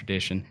out our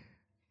tradition.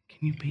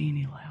 Can you be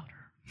any louder?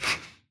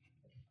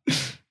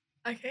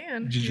 I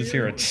can. Did you just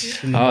hear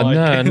it? Oh,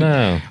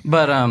 no.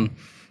 But,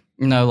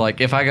 you know, like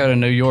if I go to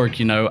New York,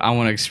 you know, I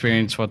want to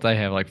experience what they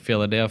have, like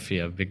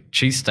Philadelphia, big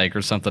cheesesteak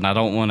or something. I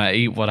don't want to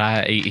eat what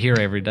I eat here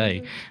every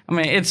day. I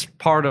mean, it's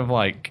part of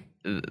like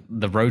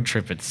the road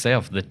trip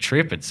itself, the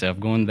trip itself,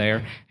 going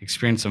there,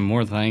 experiencing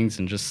more things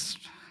and just,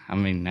 I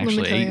mean,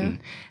 actually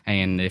eating.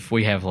 And if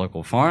we have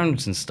local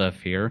farms and stuff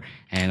here,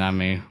 and I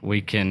mean,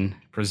 we can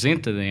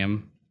present to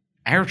them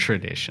our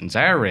traditions,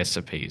 our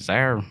recipes,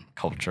 our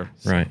culture.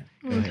 So, Right.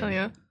 Let me tell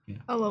you,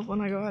 I love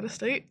when I go out of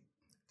state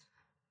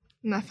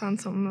and I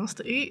find something else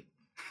to eat.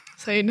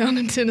 Say down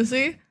in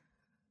Tennessee,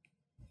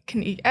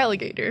 can eat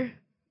alligator,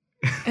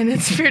 and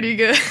it's pretty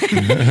good.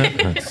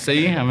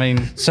 See, I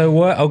mean, So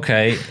what?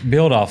 Okay,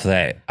 build off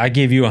that. I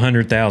give you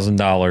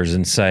 $100,000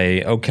 and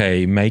say,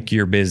 okay, make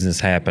your business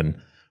happen.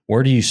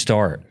 Where do you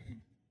start?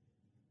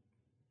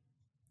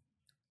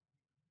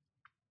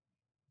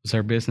 is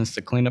our business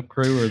the cleanup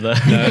crew or the?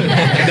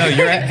 No,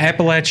 you're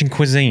Appalachian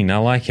cuisine. I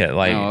like it.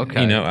 Like, Oh,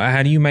 okay. you know,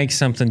 how do you make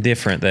something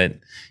different that,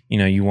 you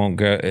know, you won't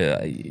go,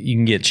 you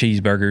can get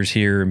cheeseburgers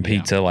here and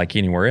pizza like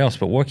anywhere else,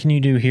 but what can you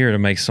do here to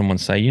make someone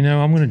say, you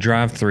know, I'm going to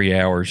drive 3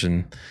 hours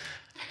and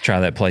try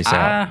that place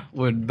out? I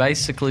would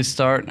basically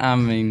start. I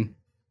mean,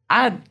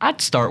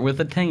 I'd start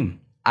with a team.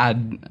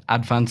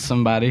 I'd find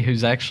somebody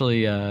who's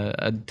actually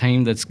a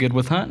team that's good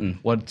with hunting,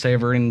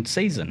 whatever in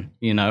season,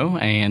 you know,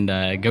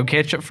 and go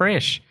catch it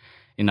fresh.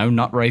 You know,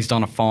 not raised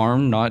on a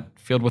farm, not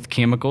filled with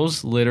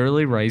chemicals,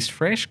 literally raised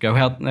fresh. Go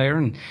out there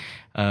and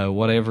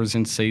whatever's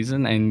in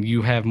season, and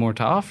you have more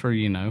to offer,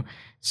 you know.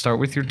 Start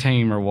with your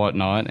team or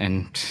whatnot,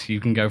 and you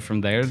can go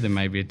from there. There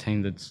may be a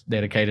team that's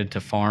dedicated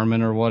to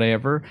farming or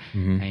whatever,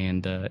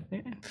 and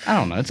I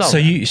don't know. It's all So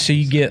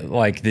you get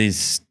like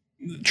this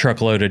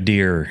truckload of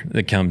deer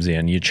that comes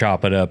in, you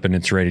chop it up and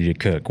it's ready to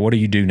cook. What do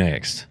you do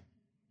next?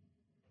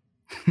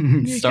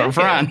 Start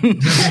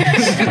frying.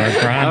 Start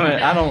frying. I mean,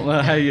 I don't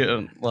know how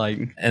you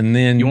like. And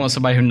then You want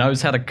somebody who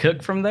knows how to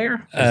cook from there?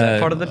 Is that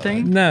part of the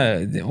team?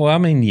 No. Well, I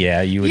mean,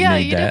 yeah, you would Yeah,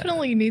 need you that.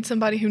 definitely need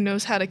somebody who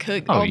knows how to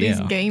cook Oh, all these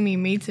yeah. gamey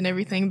meats and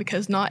everything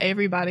because not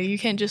everybody. You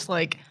can't just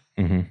like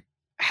Mhm.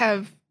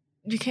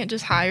 you can't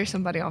just hire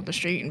somebody off the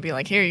street and be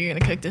like, here, you're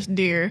gonna cook this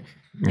deer.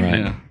 Right.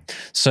 Yeah.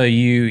 So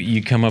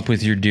you come up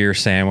with your deer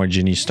sandwich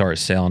and you start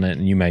selling it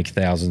and you make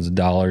thousands of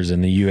dollars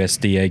and the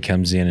USDA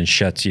comes in and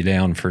shuts you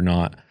down for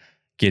not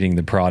getting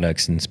the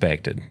products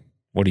inspected.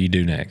 What do you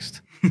do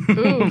next?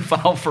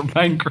 File for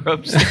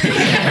bankruptcy.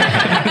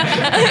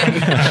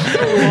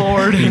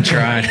 Lord. You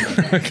tried.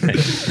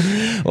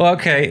 Okay. Well,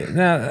 okay.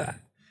 Now,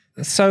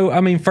 so,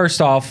 I mean,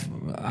 first off,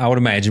 I would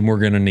imagine we're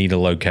going to need a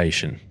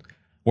location.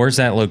 Where's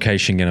that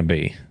location going to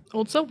be?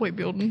 Old Subway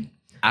building.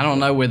 I don't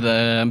know. With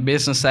a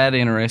business that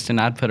interesting,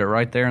 I'd put it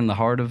right there in the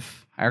heart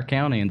of our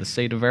county, in the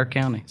seat of our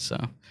county. So,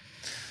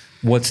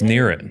 What's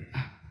near it?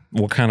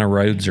 What kind of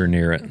roads are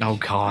near it? oh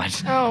God,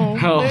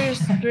 Oh,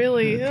 there's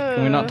really.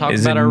 can we not talk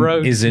Is about it, our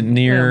roads? is it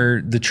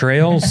near the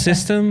trail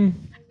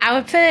system? I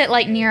would put it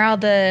like near all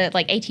the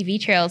like ATV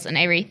trails and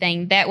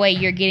everything. That way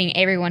you're getting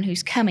everyone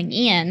who's coming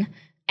in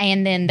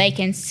and then they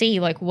can see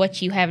like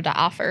what you have to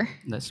offer.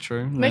 That's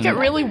true. Make it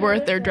really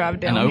worth their drive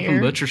down An open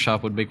here. butcher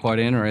shop would be quite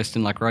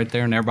interesting, like right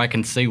there, and everybody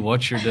can see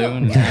what you're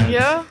doing.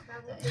 Yeah.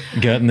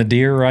 Gutting the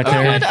deer right It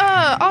there? would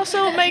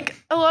also make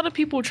a lot of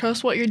people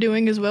trust what you're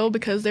doing as well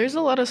because there's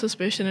a lot of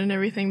suspicion and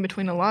everything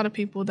between a lot of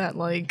people that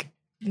like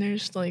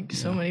there's like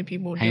so many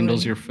people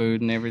Handles doing, your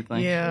food and everything.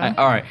 Yeah.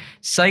 All right.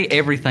 Say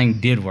everything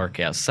did work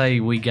out.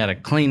 Say we got a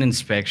clean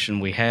inspection.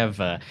 We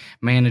have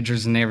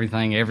managers and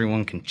everything.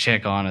 Everyone can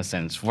check on us,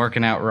 and it's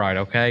working out right.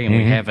 Okay. And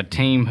we have a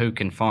team who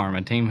can farm,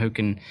 a team who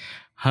can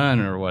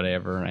hunt or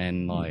whatever.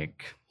 And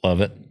like, Love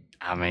it.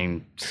 I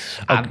mean,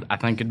 I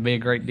think it'd be a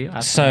great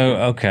deal. So,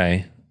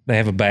 okay, they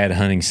have a bad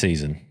hunting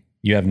season.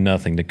 You have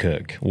nothing to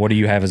cook. What do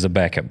you have as a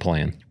backup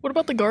plan? What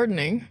about the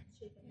gardening?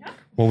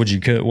 What would you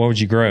cook? What would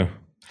you grow?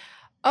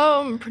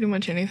 Pretty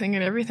much anything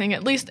and everything.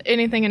 At least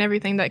anything and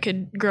everything that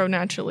could grow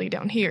naturally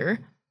down here.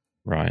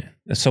 Right.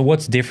 So,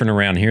 what's different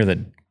around here that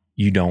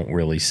you don't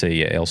really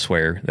see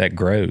elsewhere that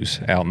grows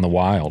out in the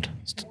wild?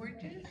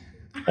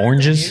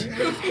 Oranges?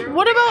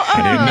 What about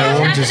I didn't know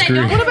oranges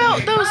grew. what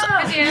about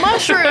those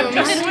mushrooms?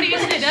 What do you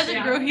say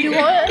doesn't grow here?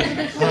 What?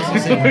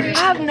 I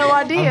have no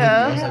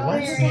idea.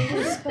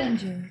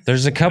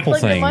 There's a couple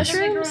Like the things.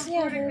 mushrooms?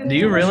 Do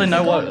you really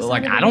know what?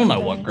 Like, I don't know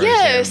what grows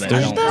Yes, there.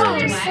 there's that I don't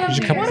those. grow. There's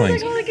a couple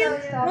things.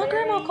 My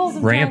grandma calls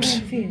them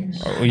Ramps.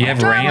 Oh, you have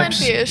Dryland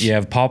ramps. fish. You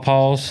have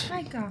pawpaws.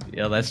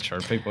 Yeah, that's true.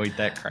 People eat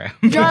that crap.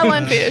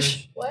 Dryland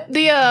fish.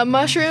 The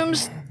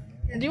mushrooms.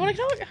 Do you want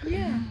to talk?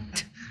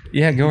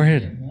 Yeah, go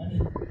ahead.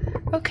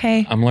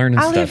 Okay. I'm learning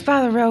I live stuff.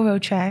 by the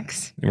railroad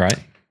tracks, Right.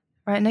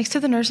 right next to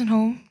the nursing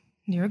home,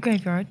 near a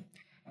graveyard.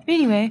 But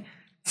anyway,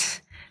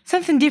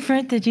 something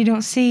different that you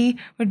don't see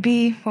would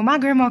be what my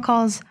grandma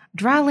calls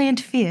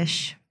dryland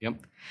fish. Yep.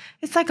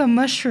 It's like a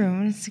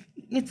mushroom.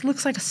 It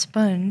looks like a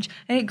sponge,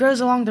 and it grows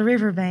along the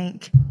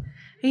riverbank.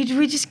 We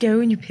just go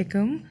and you pick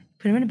them,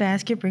 put them in a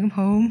basket, bring them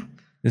home,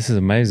 This is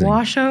amazing.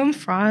 wash them,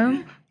 fry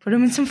them, put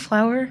them in some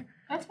flour.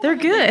 They're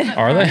good.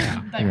 Are they?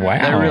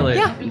 Wow. They really,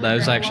 Yeah.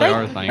 those actually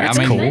are a thing. That's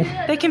I mean, cool.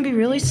 They can be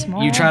really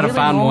small. you try to really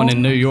find one long.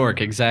 in New York,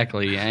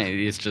 exactly.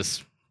 It's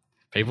just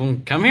people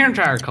come here and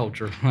try our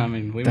culture. I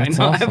mean, we That's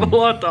may not have awesome. a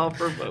lot to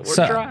offer, but we're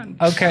trying.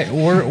 Okay,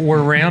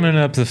 we're rounding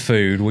up the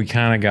food. We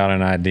kind of got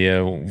an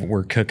idea.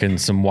 We're cooking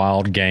some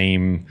wild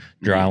game,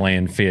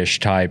 dryland fish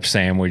type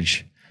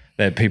sandwich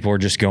that people are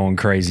just going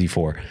crazy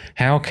for.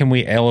 How can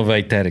we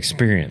elevate that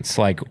experience?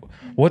 Like,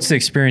 what's the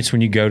experience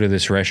when you go to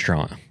this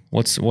restaurant?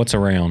 What's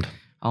around?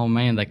 Oh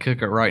man, they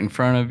cook it right in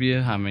front of you.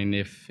 I mean,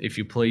 if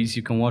you please,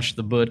 you can watch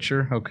the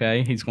butcher.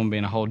 Okay, he's going to be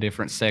in a whole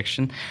different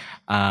section.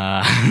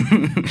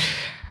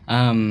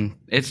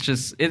 It's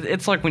just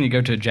it's like when you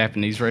go to a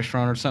Japanese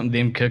restaurant or something,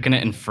 them cooking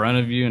it in front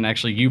of you and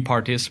actually you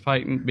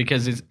participating,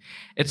 because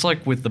it's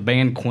like with the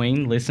band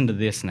Queen. Listen to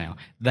this now.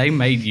 They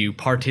made you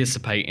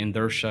participate in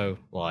their show,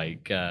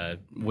 like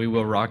We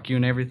Will Rock You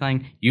and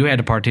everything. You had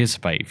to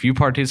participate. If you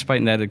participate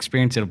in that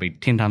experience, it'll be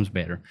 10 times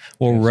better.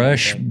 Well,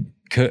 Rush,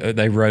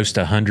 they roast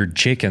 100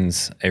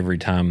 chickens every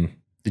time.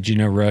 Did you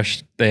know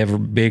Rush? They have a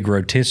big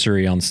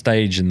rotisserie on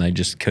stage and they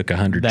just cook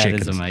 100 That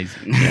chickens. is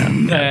amazing. Yeah,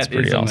 that's That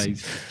pretty is awesome.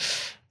 amazing.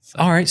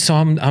 All right, so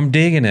I'm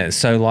digging it.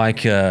 So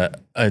like a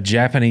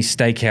Japanese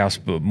steakhouse,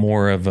 but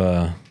more of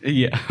a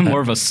More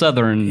of a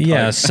southern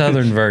type.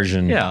 southern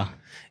version. Yeah.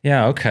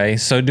 Yeah, okay.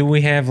 So do we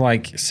have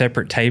like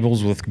separate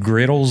tables with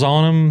griddles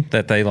on them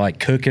that they like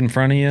cook in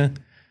front of you?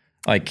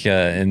 Like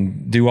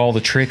and do all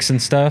the tricks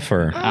and stuff,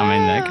 or I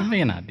mean, that could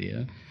be an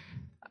idea.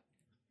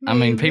 I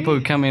mean, people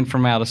who come in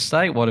from out of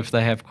state, what if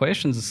they have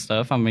questions and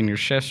stuff? I mean, your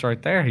chef's right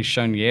there. He's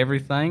showing you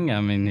everything. I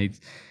mean, we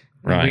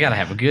got to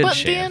have a good But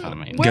chef. then, I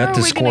mean, where got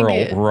are the we gonna squirrel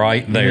get-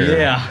 right there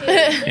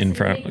yeah. in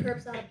front of me.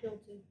 Curbside appeal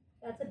too.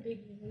 That's a big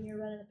one when you're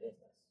running a business.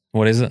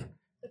 What is it?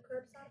 The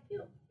curbside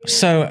appeal.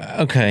 So,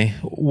 okay,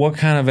 what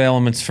kind of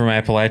elements from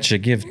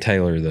Appalachia? Give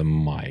Taylor the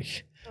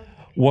mic.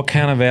 What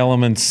kind of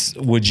elements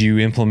would you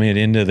implement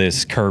into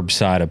this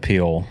curbside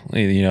appeal?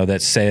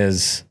 That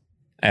says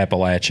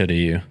Appalachia to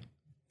you.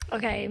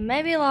 Okay,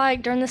 maybe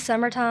like during the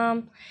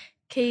summertime,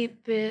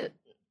 keep it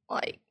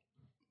like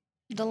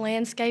the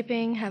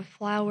landscaping, have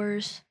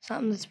flowers,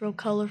 something that's real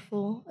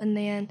colorful, and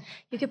then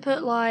you could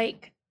put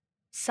like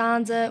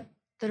signs up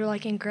that are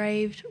like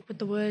engraved with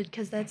the wood,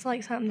 because that's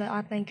like something that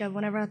I think of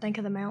whenever I think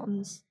of the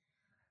mountains.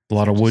 A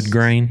lot of wood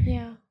grain.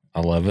 Yeah.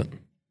 I love it.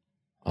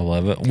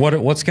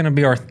 What's going to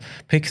be our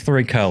pick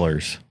 3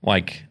 colors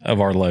of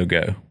our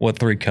logo? What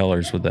 3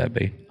 colors would that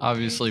be?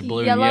 Obviously, blue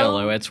and Yellow,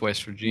 yellow. That's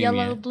West Virginia.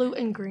 Yellow, blue,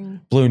 and green.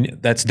 Blue.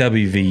 That's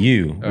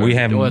WVU. Or, We're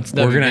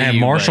going to have WVU,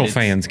 Marshall but it's-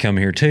 fans come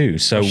here too.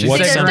 So She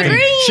what's said something?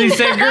 green. She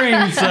said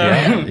green.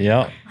 So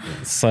Yep.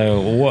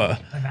 So what?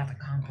 What about the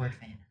Concord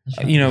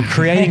fan?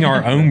 Creating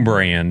our own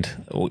brand.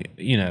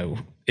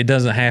 It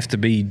doesn't have to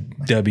be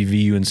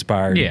WVU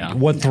inspired. Yeah.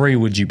 What 3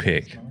 would you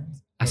pick?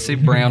 I see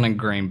brown and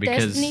green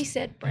because Destiny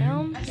said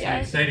brown.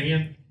 Yeah. Say it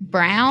again.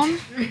 Brown?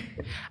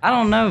 I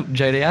don't know,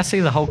 JD. I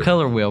see the whole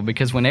color wheel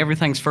because when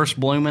everything's first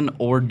blooming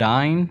or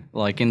dying,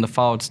 like in the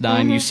fall it's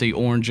dying, you see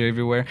orange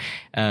everywhere.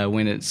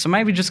 So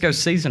maybe just go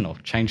seasonal.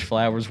 Change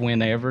flowers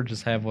whenever.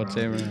 Just have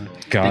whatever.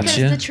 Gotcha.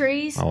 Because the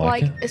trees, I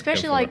like it.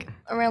 especially Go for like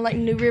around like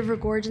New River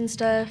Gorge and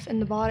stuff,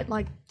 and the bottom,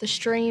 like the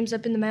streams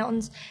up in the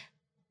mountains,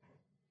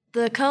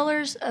 the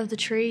colors of the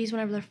trees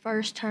whenever they're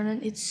first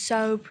turning, it's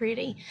so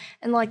pretty.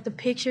 And like the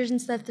pictures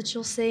and stuff that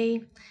you'll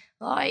see,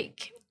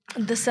 like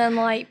the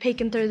sunlight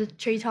peeking through the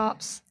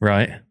treetops,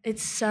 Right.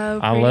 it's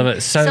so I pretty. love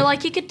it. So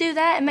like you could do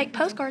that and make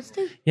postcards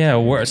too.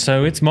 Yeah,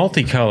 so it's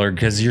multicolored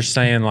because you're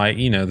saying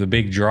the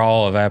big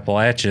draw of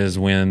Appalachia is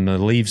when the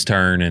leaves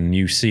turn and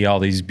you see all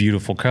these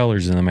beautiful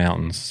colors in the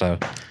mountains. So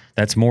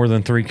that's more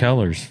than 3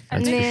 colors.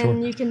 That's And for then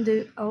sure. you can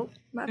do,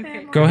 my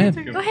bad. Go ahead.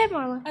 Go ahead,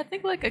 Marla. I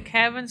think like a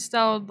cabin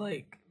style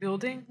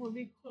building would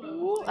be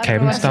cool. I don't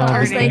Cabin know, style I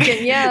was building?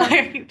 thinking, yeah.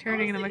 I keep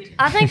turning and I'm like,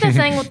 I think the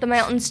thing with the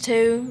mountains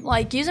too,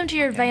 like use them to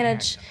your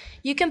advantage.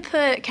 You can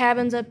put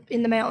cabins up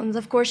in the mountains.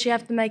 Of course, you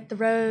have to make the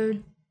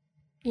road,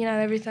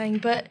 everything.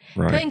 But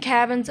Right. putting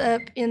cabins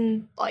up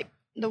in like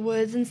the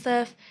woods and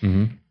stuff,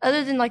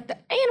 other than like the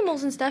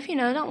animals and stuff,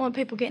 don't want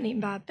people getting eaten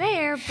by a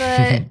bear.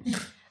 But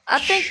I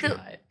think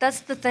that's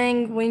the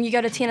thing when you go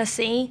to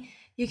Tennessee.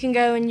 You can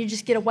go and you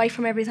just get away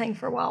from everything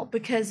for a while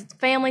because it's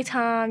family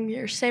time.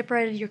 You're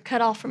separated. You're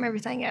cut off from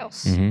everything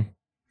else. Mhm.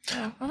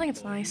 So I think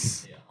it's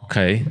nice.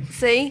 Okay.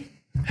 See?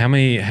 How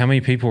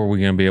many people are we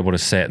going to be able to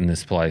set in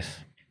this place?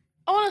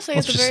 I want to say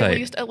Let's at the just very say-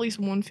 least at least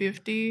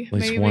 150. At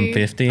least maybe.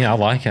 150? I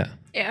like it.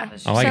 Yeah.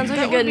 I like Sounds it.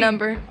 like a good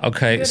number.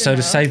 Okay, Good so to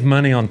enough. save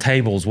money on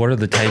tables, what are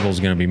the tables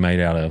going to be made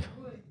out of?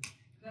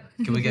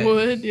 Can we get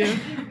Wood, yeah.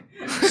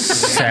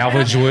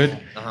 Salvage wood?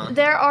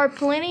 There are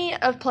plenty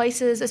of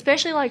places,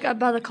 especially like up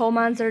by the coal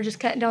mines, that are just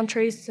cutting down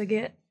trees to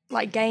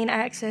gain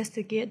access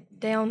to get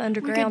down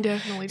underground.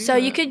 definitely do So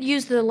you that. could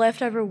use the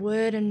leftover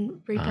wood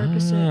and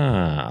repurpose it.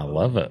 I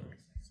love it.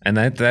 And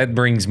that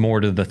brings more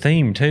to the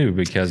theme too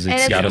because And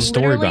it's got a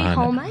story literally behind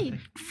it. homemade.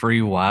 free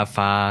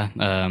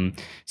Wi-Fi,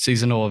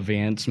 seasonal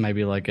events,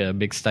 maybe like a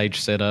big stage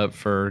set up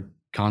for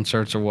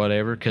concerts or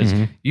whatever. Because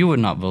you would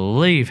not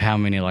believe how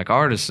many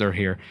artists are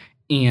here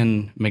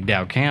in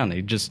McDowell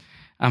County.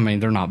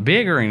 They're not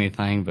big or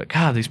anything, but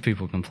God, these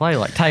people can play.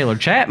 Like Taylor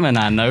Chapman,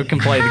 I know, can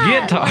play the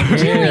guitar.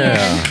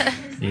 Yeah.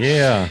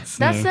 Yeah.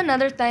 That's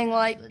another thing,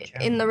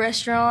 in the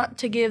restaurant,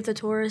 to give the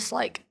tourists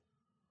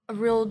a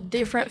real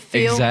different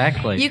feel.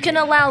 Exactly. You can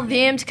allow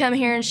them to come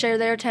here and share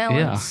their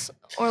talents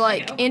or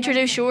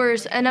introduce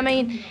yours.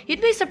 And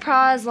you'd be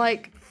surprised,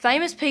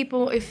 famous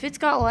people, if it's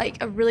got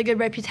a really good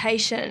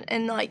reputation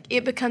and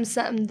it becomes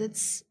something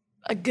that's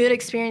a good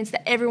experience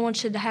that everyone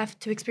should have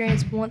to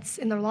experience once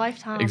in their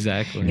lifetime.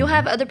 Exactly. You'll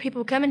have other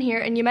people coming here,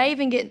 and you may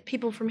even get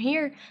people from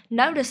here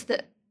notice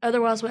that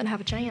otherwise wouldn't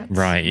have a chance.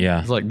 Right, yeah.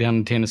 It's like down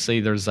in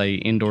Tennessee, there's a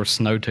indoor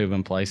snow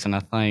tubing place, and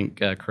I think,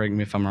 correct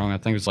me if I'm wrong, I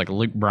think it was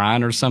Luke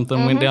Bryan or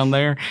something went down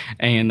there,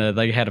 and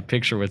they had a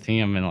picture with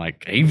him, and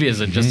he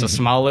visited just a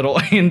small little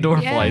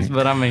indoor place.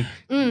 But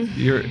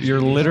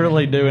you're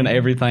literally doing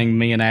everything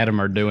me and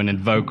Adam are doing in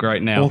Vogue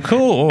right now. Well,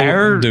 cool.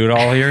 We'll do it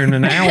all here in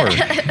an hour.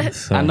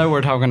 So- I know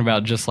we're talking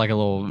about just a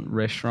little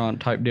restaurant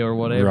type deal or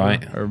whatever,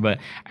 Right. But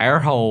our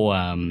whole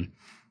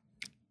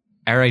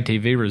our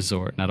ATV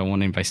resort, and I don't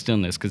want anybody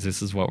stealing this because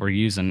this is what we're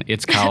using.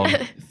 It's called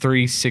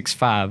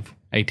 365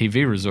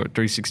 ATV Resort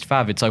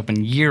 365. It's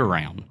open year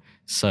round.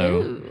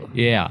 So,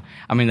 yeah,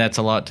 that's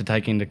a lot to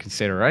take into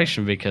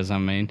consideration because,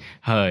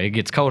 it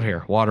gets cold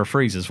here. Water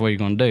freezes. What are you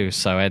going to do?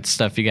 So that's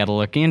stuff you got to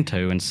look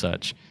into and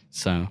such.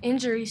 So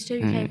Injuries, too.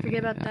 You can't forget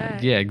about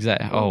that. yeah,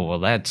 exactly. Oh, well,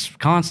 that's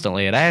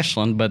constantly at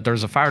Ashland, but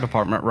there's a fire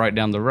department right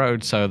down the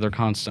road, so they're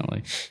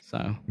constantly.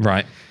 So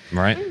Right.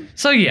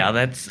 So yeah,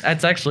 that's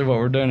actually what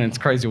we're doing. And it's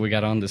crazy we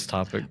got on this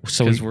topic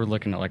So because we're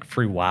looking at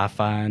free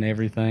Wi-Fi and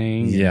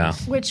everything. Yeah.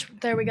 Which,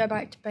 there we go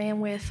back to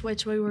bandwidth,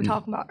 which we were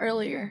talking about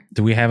earlier.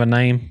 Do we have a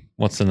name?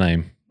 What's the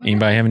name?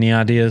 Anybody have any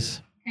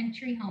ideas?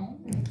 Country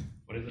home.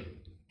 What is it?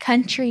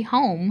 Country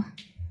home.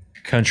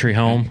 Country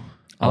home.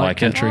 I like it.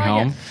 Country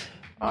home.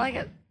 I like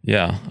it.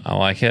 Yeah, I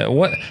like it.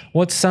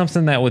 What's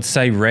something that would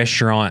say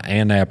restaurant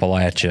and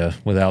Appalachia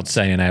without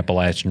saying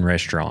Appalachian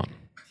restaurant?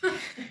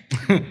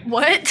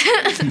 What?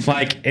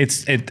 Like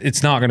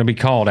it's not going to be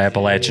called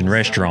Appalachian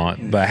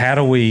restaurant, but how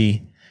do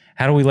we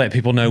let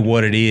people know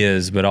what it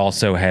is, but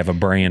also have a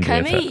brand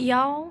Come with eat, it?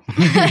 y'all.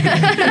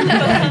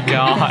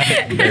 God.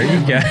 There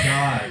you go.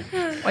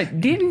 Wait,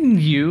 didn't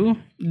you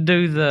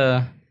do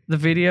the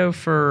video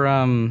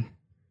for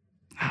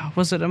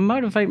was it a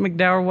Motivate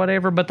McDowell or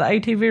whatever? But the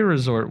ATV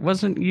resort,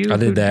 wasn't you? I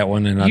did that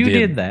one, and I you did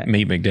did that.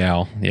 Meet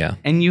McDowell. Yeah.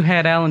 And you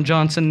had Alan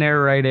Johnson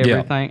narrate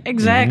everything.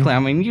 Exactly. Mm-hmm. I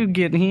mean, you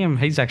get him.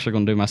 He's actually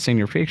going to do my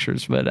senior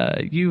pictures,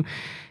 but you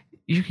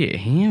get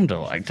him to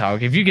like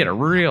talk. If you get a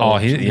real,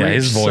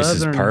 his voice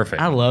Southern, is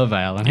perfect. I love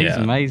Alan. He's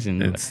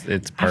amazing. It's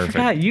perfect. I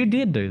forgot you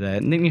did do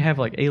that, and then you have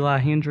like Eli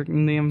Hendrick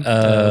and them.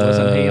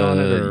 Wasn't he on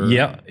it? Or?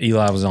 Yeah,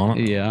 Eli was on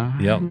it. Yeah.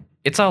 Yep.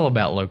 It's all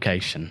about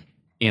location.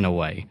 In a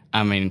way.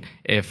 I mean,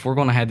 if we're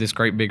going to have this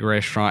great big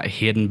restaurant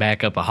hidden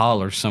back up a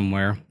holler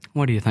somewhere,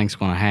 what do you think's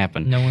going to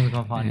happen? No one's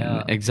going to find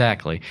out.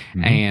 Exactly.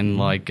 And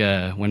like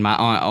when my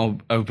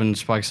aunt opened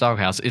Spike's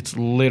Doghouse, it's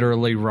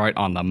literally right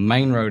on the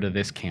main road of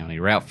this county,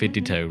 Route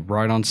 52,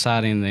 right on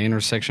site in the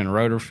intersection of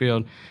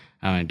Rotorfield.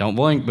 I mean, don't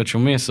blink, but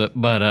you'll miss it.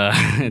 But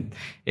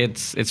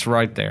it's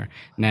right there.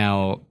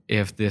 Now,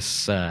 if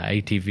this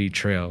ATV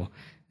trail,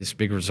 this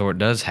big resort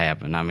does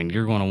happen, I mean,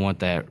 you're going to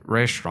want that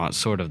restaurant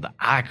sort of the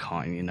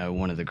icon,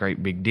 one of the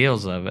great big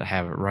deals of it,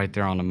 have it right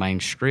there on the main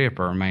strip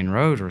or a main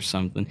road or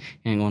something.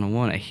 You ain't going to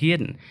want it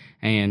hidden.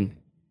 And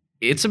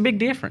it's a big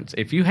difference.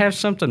 If you have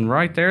something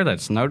right there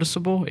that's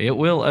noticeable, it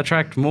will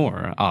attract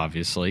more,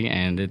 obviously,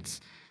 and it's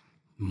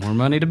more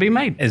money to be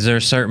made. Is there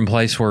a certain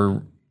place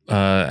where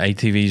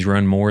ATVs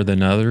run more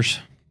than others?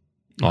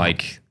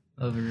 Like,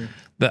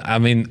 I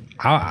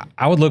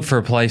would look for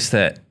a place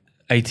that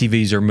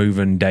ATVs are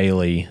moving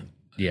daily.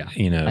 Yeah.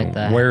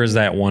 Like where is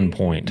that one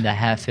point? The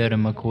Hatfield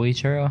and McCoy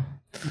Trail?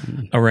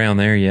 Around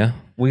there, yeah.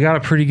 We got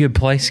a pretty good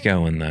place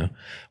going, though.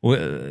 We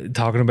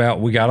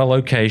got a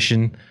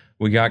location.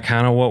 We got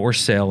kind of what we're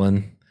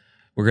selling.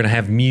 We're going to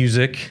have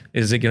music.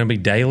 Is it going to be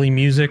daily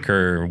music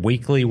or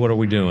weekly? What are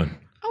we doing?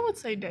 I would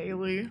say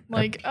daily.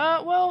 Like,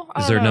 well,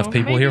 I Is there don't know. enough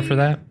people here for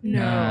that? No,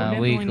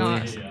 definitely weekly.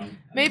 not.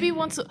 Maybe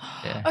once.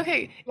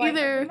 Okay,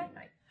 either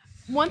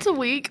once a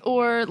week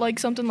or like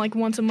something like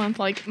once a month,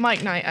 like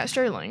Mike Night at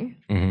Sterling.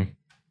 Mm-hmm.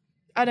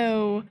 I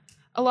know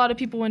a lot of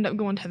people end up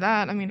going to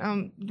that. I mean,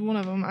 I'm one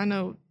of them. I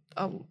know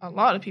a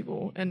lot of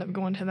people end up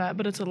going to that,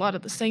 but it's a lot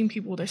of the same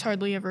people. There's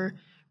hardly ever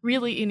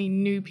really any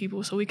new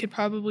people, so we could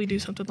probably do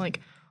something like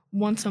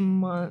once a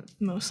month,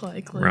 most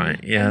likely. Right,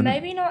 yeah. And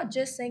maybe not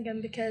just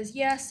singing, because,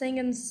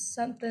 singing's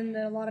something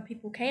that a lot of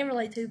people can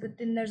relate to, but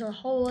then there's a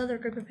whole other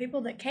group of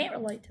people that can't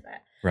relate to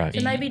that. Right.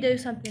 So maybe do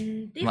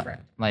something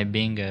different. Like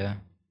bingo.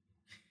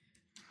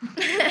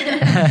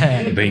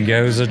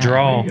 Bingo's a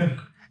draw.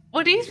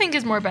 What do you think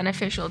is more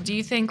beneficial? Do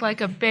you think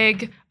like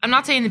I'm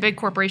not saying the big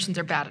corporations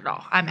are bad at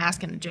all. I'm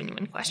asking a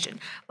genuine question.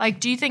 Like,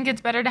 do you think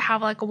it's better to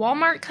have like a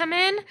Walmart come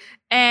in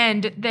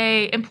and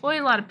they employ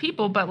a lot of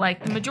people, but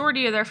like the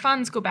majority of their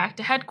funds go back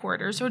to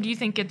headquarters? Or do you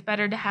think it's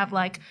better to have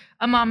like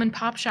a mom and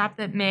pop shop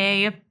that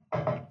may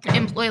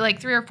employ like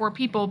 3 or 4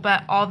 people,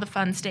 but all the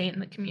funds stay in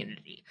the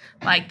community?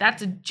 Like,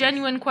 that's a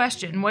genuine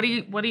question. What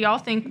do y'all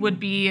think would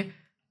be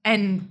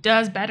and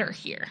does better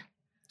here?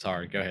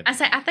 Sorry, go ahead.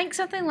 I think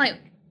something like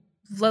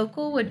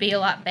local would be a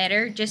lot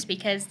better, just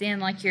because then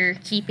like you're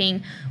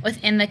keeping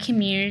within the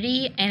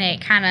community and it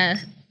kind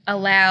of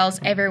allows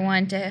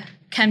everyone to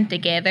come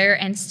together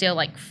and still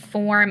like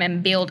form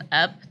and build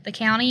up the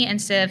county,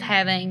 instead of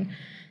having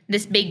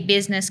this big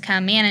business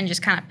come in and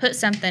just kind of put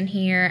something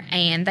here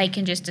and they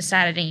can just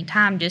decide at any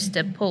time just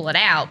to pull it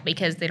out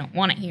because they don't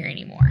want it here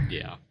anymore.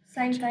 Yeah.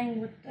 Same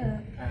thing with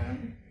the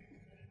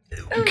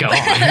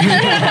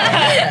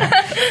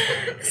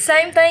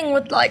same thing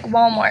with like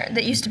Walmart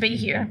that used to be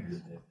here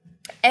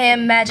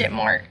and Magic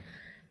Mart.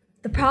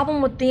 The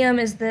problem with them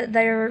is that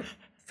they're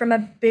from a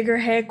bigger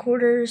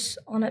headquarters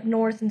on up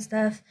north and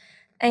stuff,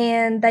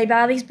 and they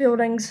buy these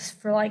buildings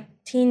for like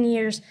 10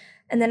 years,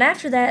 and then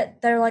after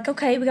that they're like,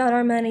 okay, we got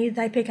our money,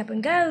 they pick up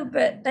and go,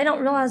 but they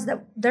don't realize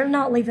that they're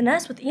not leaving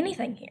us with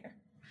anything here.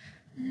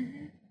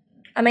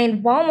 I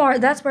mean, Walmart,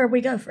 that's where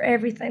we go for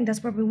everything.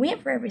 That's where we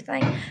went for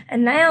everything.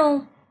 And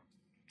now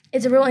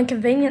it's a real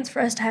inconvenience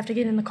for us to have to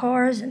get in the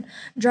cars and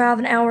drive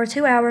an hour or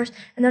 2 hours.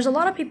 And there's a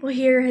lot of people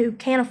here who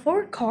can't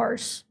afford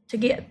cars to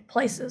get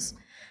places,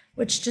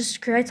 which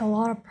just creates a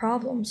lot of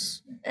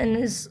problems and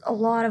is a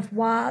lot of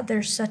why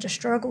there's such a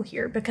struggle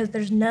here, because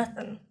there's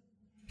nothing.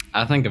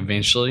 I think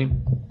eventually,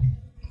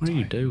 what are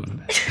you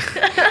doing?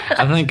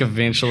 I think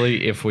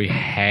eventually if we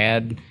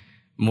had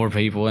more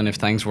people and if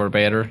things were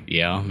better,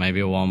 maybe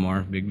a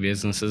Walmart, big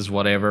businesses,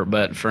 whatever.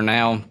 But for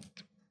now,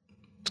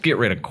 let's get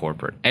rid of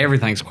corporate.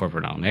 Everything's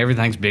corporate owned.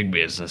 Everything's big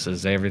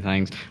businesses.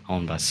 Everything's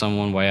owned by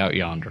someone way out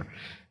yonder.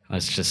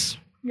 Let's just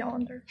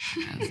Yonder.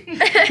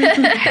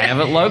 have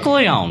it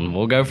locally owned.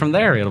 We'll go from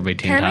there. It'll be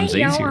 10 times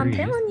easier. Y'all, I'm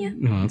telling you.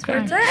 That's where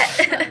it's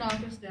at. Knock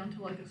us down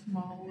to like a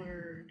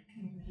smaller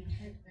community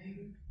type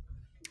thing.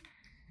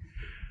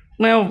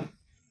 Well,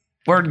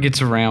 word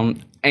gets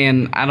around,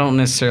 and I don't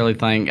necessarily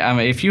think. I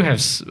mean, if you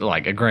have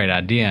like a great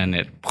idea and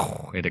it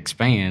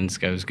expands,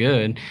 goes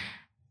good,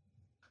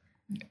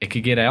 it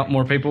could get out.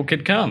 More people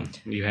could come.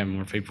 You have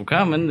more people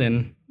coming,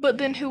 then. But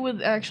then, who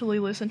would actually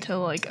listen to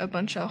like a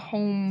bunch of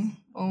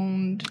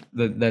home-owned?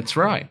 That's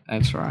right.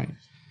 That's right.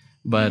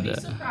 But You'd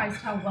be surprised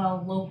how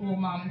well local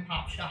mom and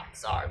pop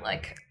shops are.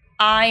 Like,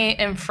 I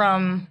am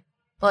from.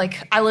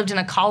 Like, I lived in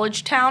a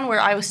college town where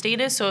Iowa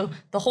State is, so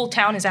the whole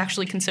town is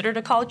actually considered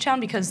a college town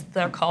because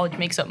their college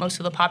makes up most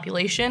of the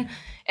population.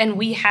 And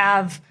we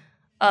have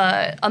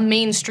a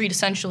main street,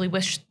 essentially,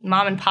 with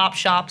mom and pop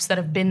shops that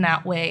have been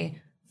that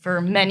way for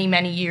many,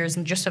 many years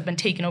and just have been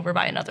taken over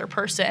by another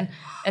person.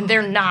 And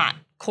they're not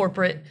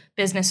corporate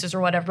businesses or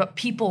whatever, but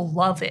people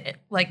love it.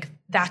 Like,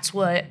 that's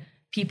what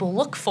people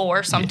look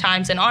for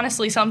sometimes. And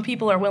honestly, some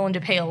people are willing to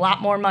pay a lot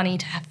more money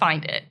to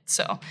find it.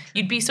 So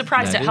you'd be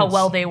surprised at how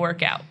well they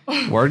work out.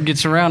 Word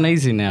gets around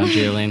easy now,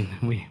 Jillian.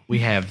 We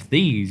have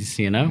these,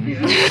 you know.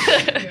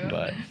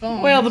 But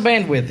well, the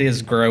bandwidth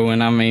is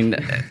growing. I mean,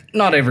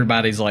 not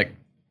everybody's like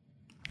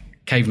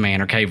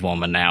caveman or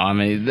cavewoman now. I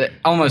mean,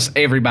 almost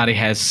everybody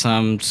has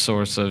some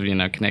source of, you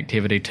know,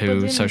 connectivity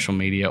to social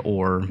media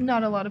or...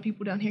 Not a lot of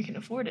people down here can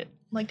afford it.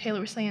 Like Taylor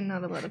was saying,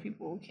 not a lot of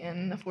people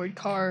can afford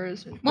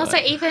cars. Well, so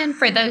even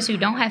for those who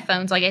don't have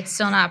phones, like, it's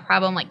still not a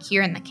problem, like,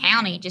 here in the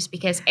county, just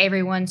because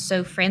everyone's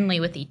so friendly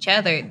with each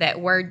other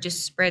that word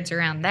just spreads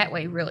around that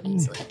way real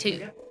easily,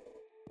 too.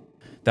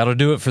 That'll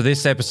do it for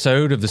this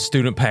episode of the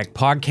Student Pack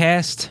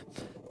Podcast.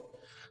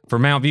 For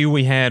Mount View,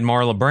 we had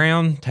Marla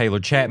Brown, Taylor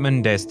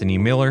Chapman, Destiny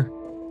Miller,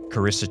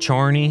 Carissa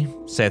Charney,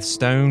 Seth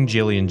Stone,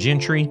 Jillian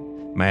Gentry,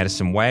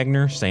 Madison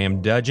Wagner, Sam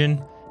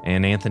Dudgeon,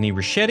 and Anthony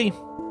Richetti.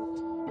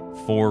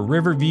 For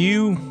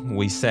Riverview,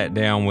 we sat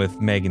down with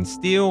Megan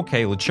Steele,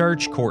 Kayla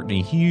Church,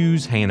 Courtney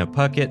Hughes, Hannah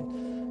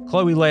Puckett,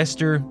 Chloe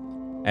Lester,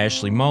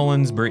 Ashley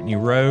Mullins, Brittany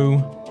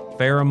Rowe,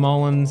 Farrah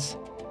Mullins,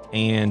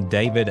 and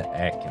David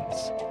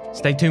Atkins.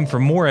 Stay tuned for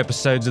more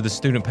episodes of the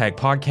Student Pack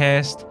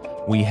Podcast.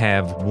 We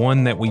have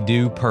one that we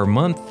do per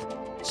month.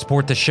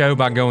 Support the show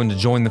by going to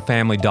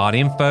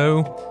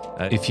jointhefamily.info.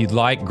 If you'd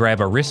like, grab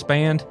a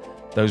wristband.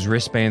 Those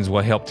wristbands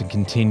will help to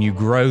continue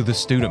grow the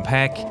Student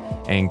Pack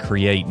and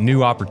create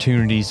new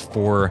opportunities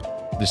for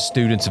the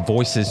students'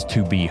 voices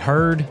to be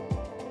heard.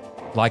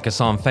 Like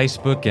us on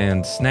Facebook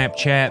and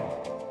Snapchat.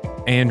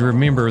 And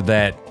remember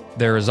that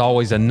there is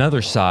always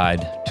another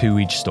side to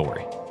each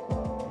story.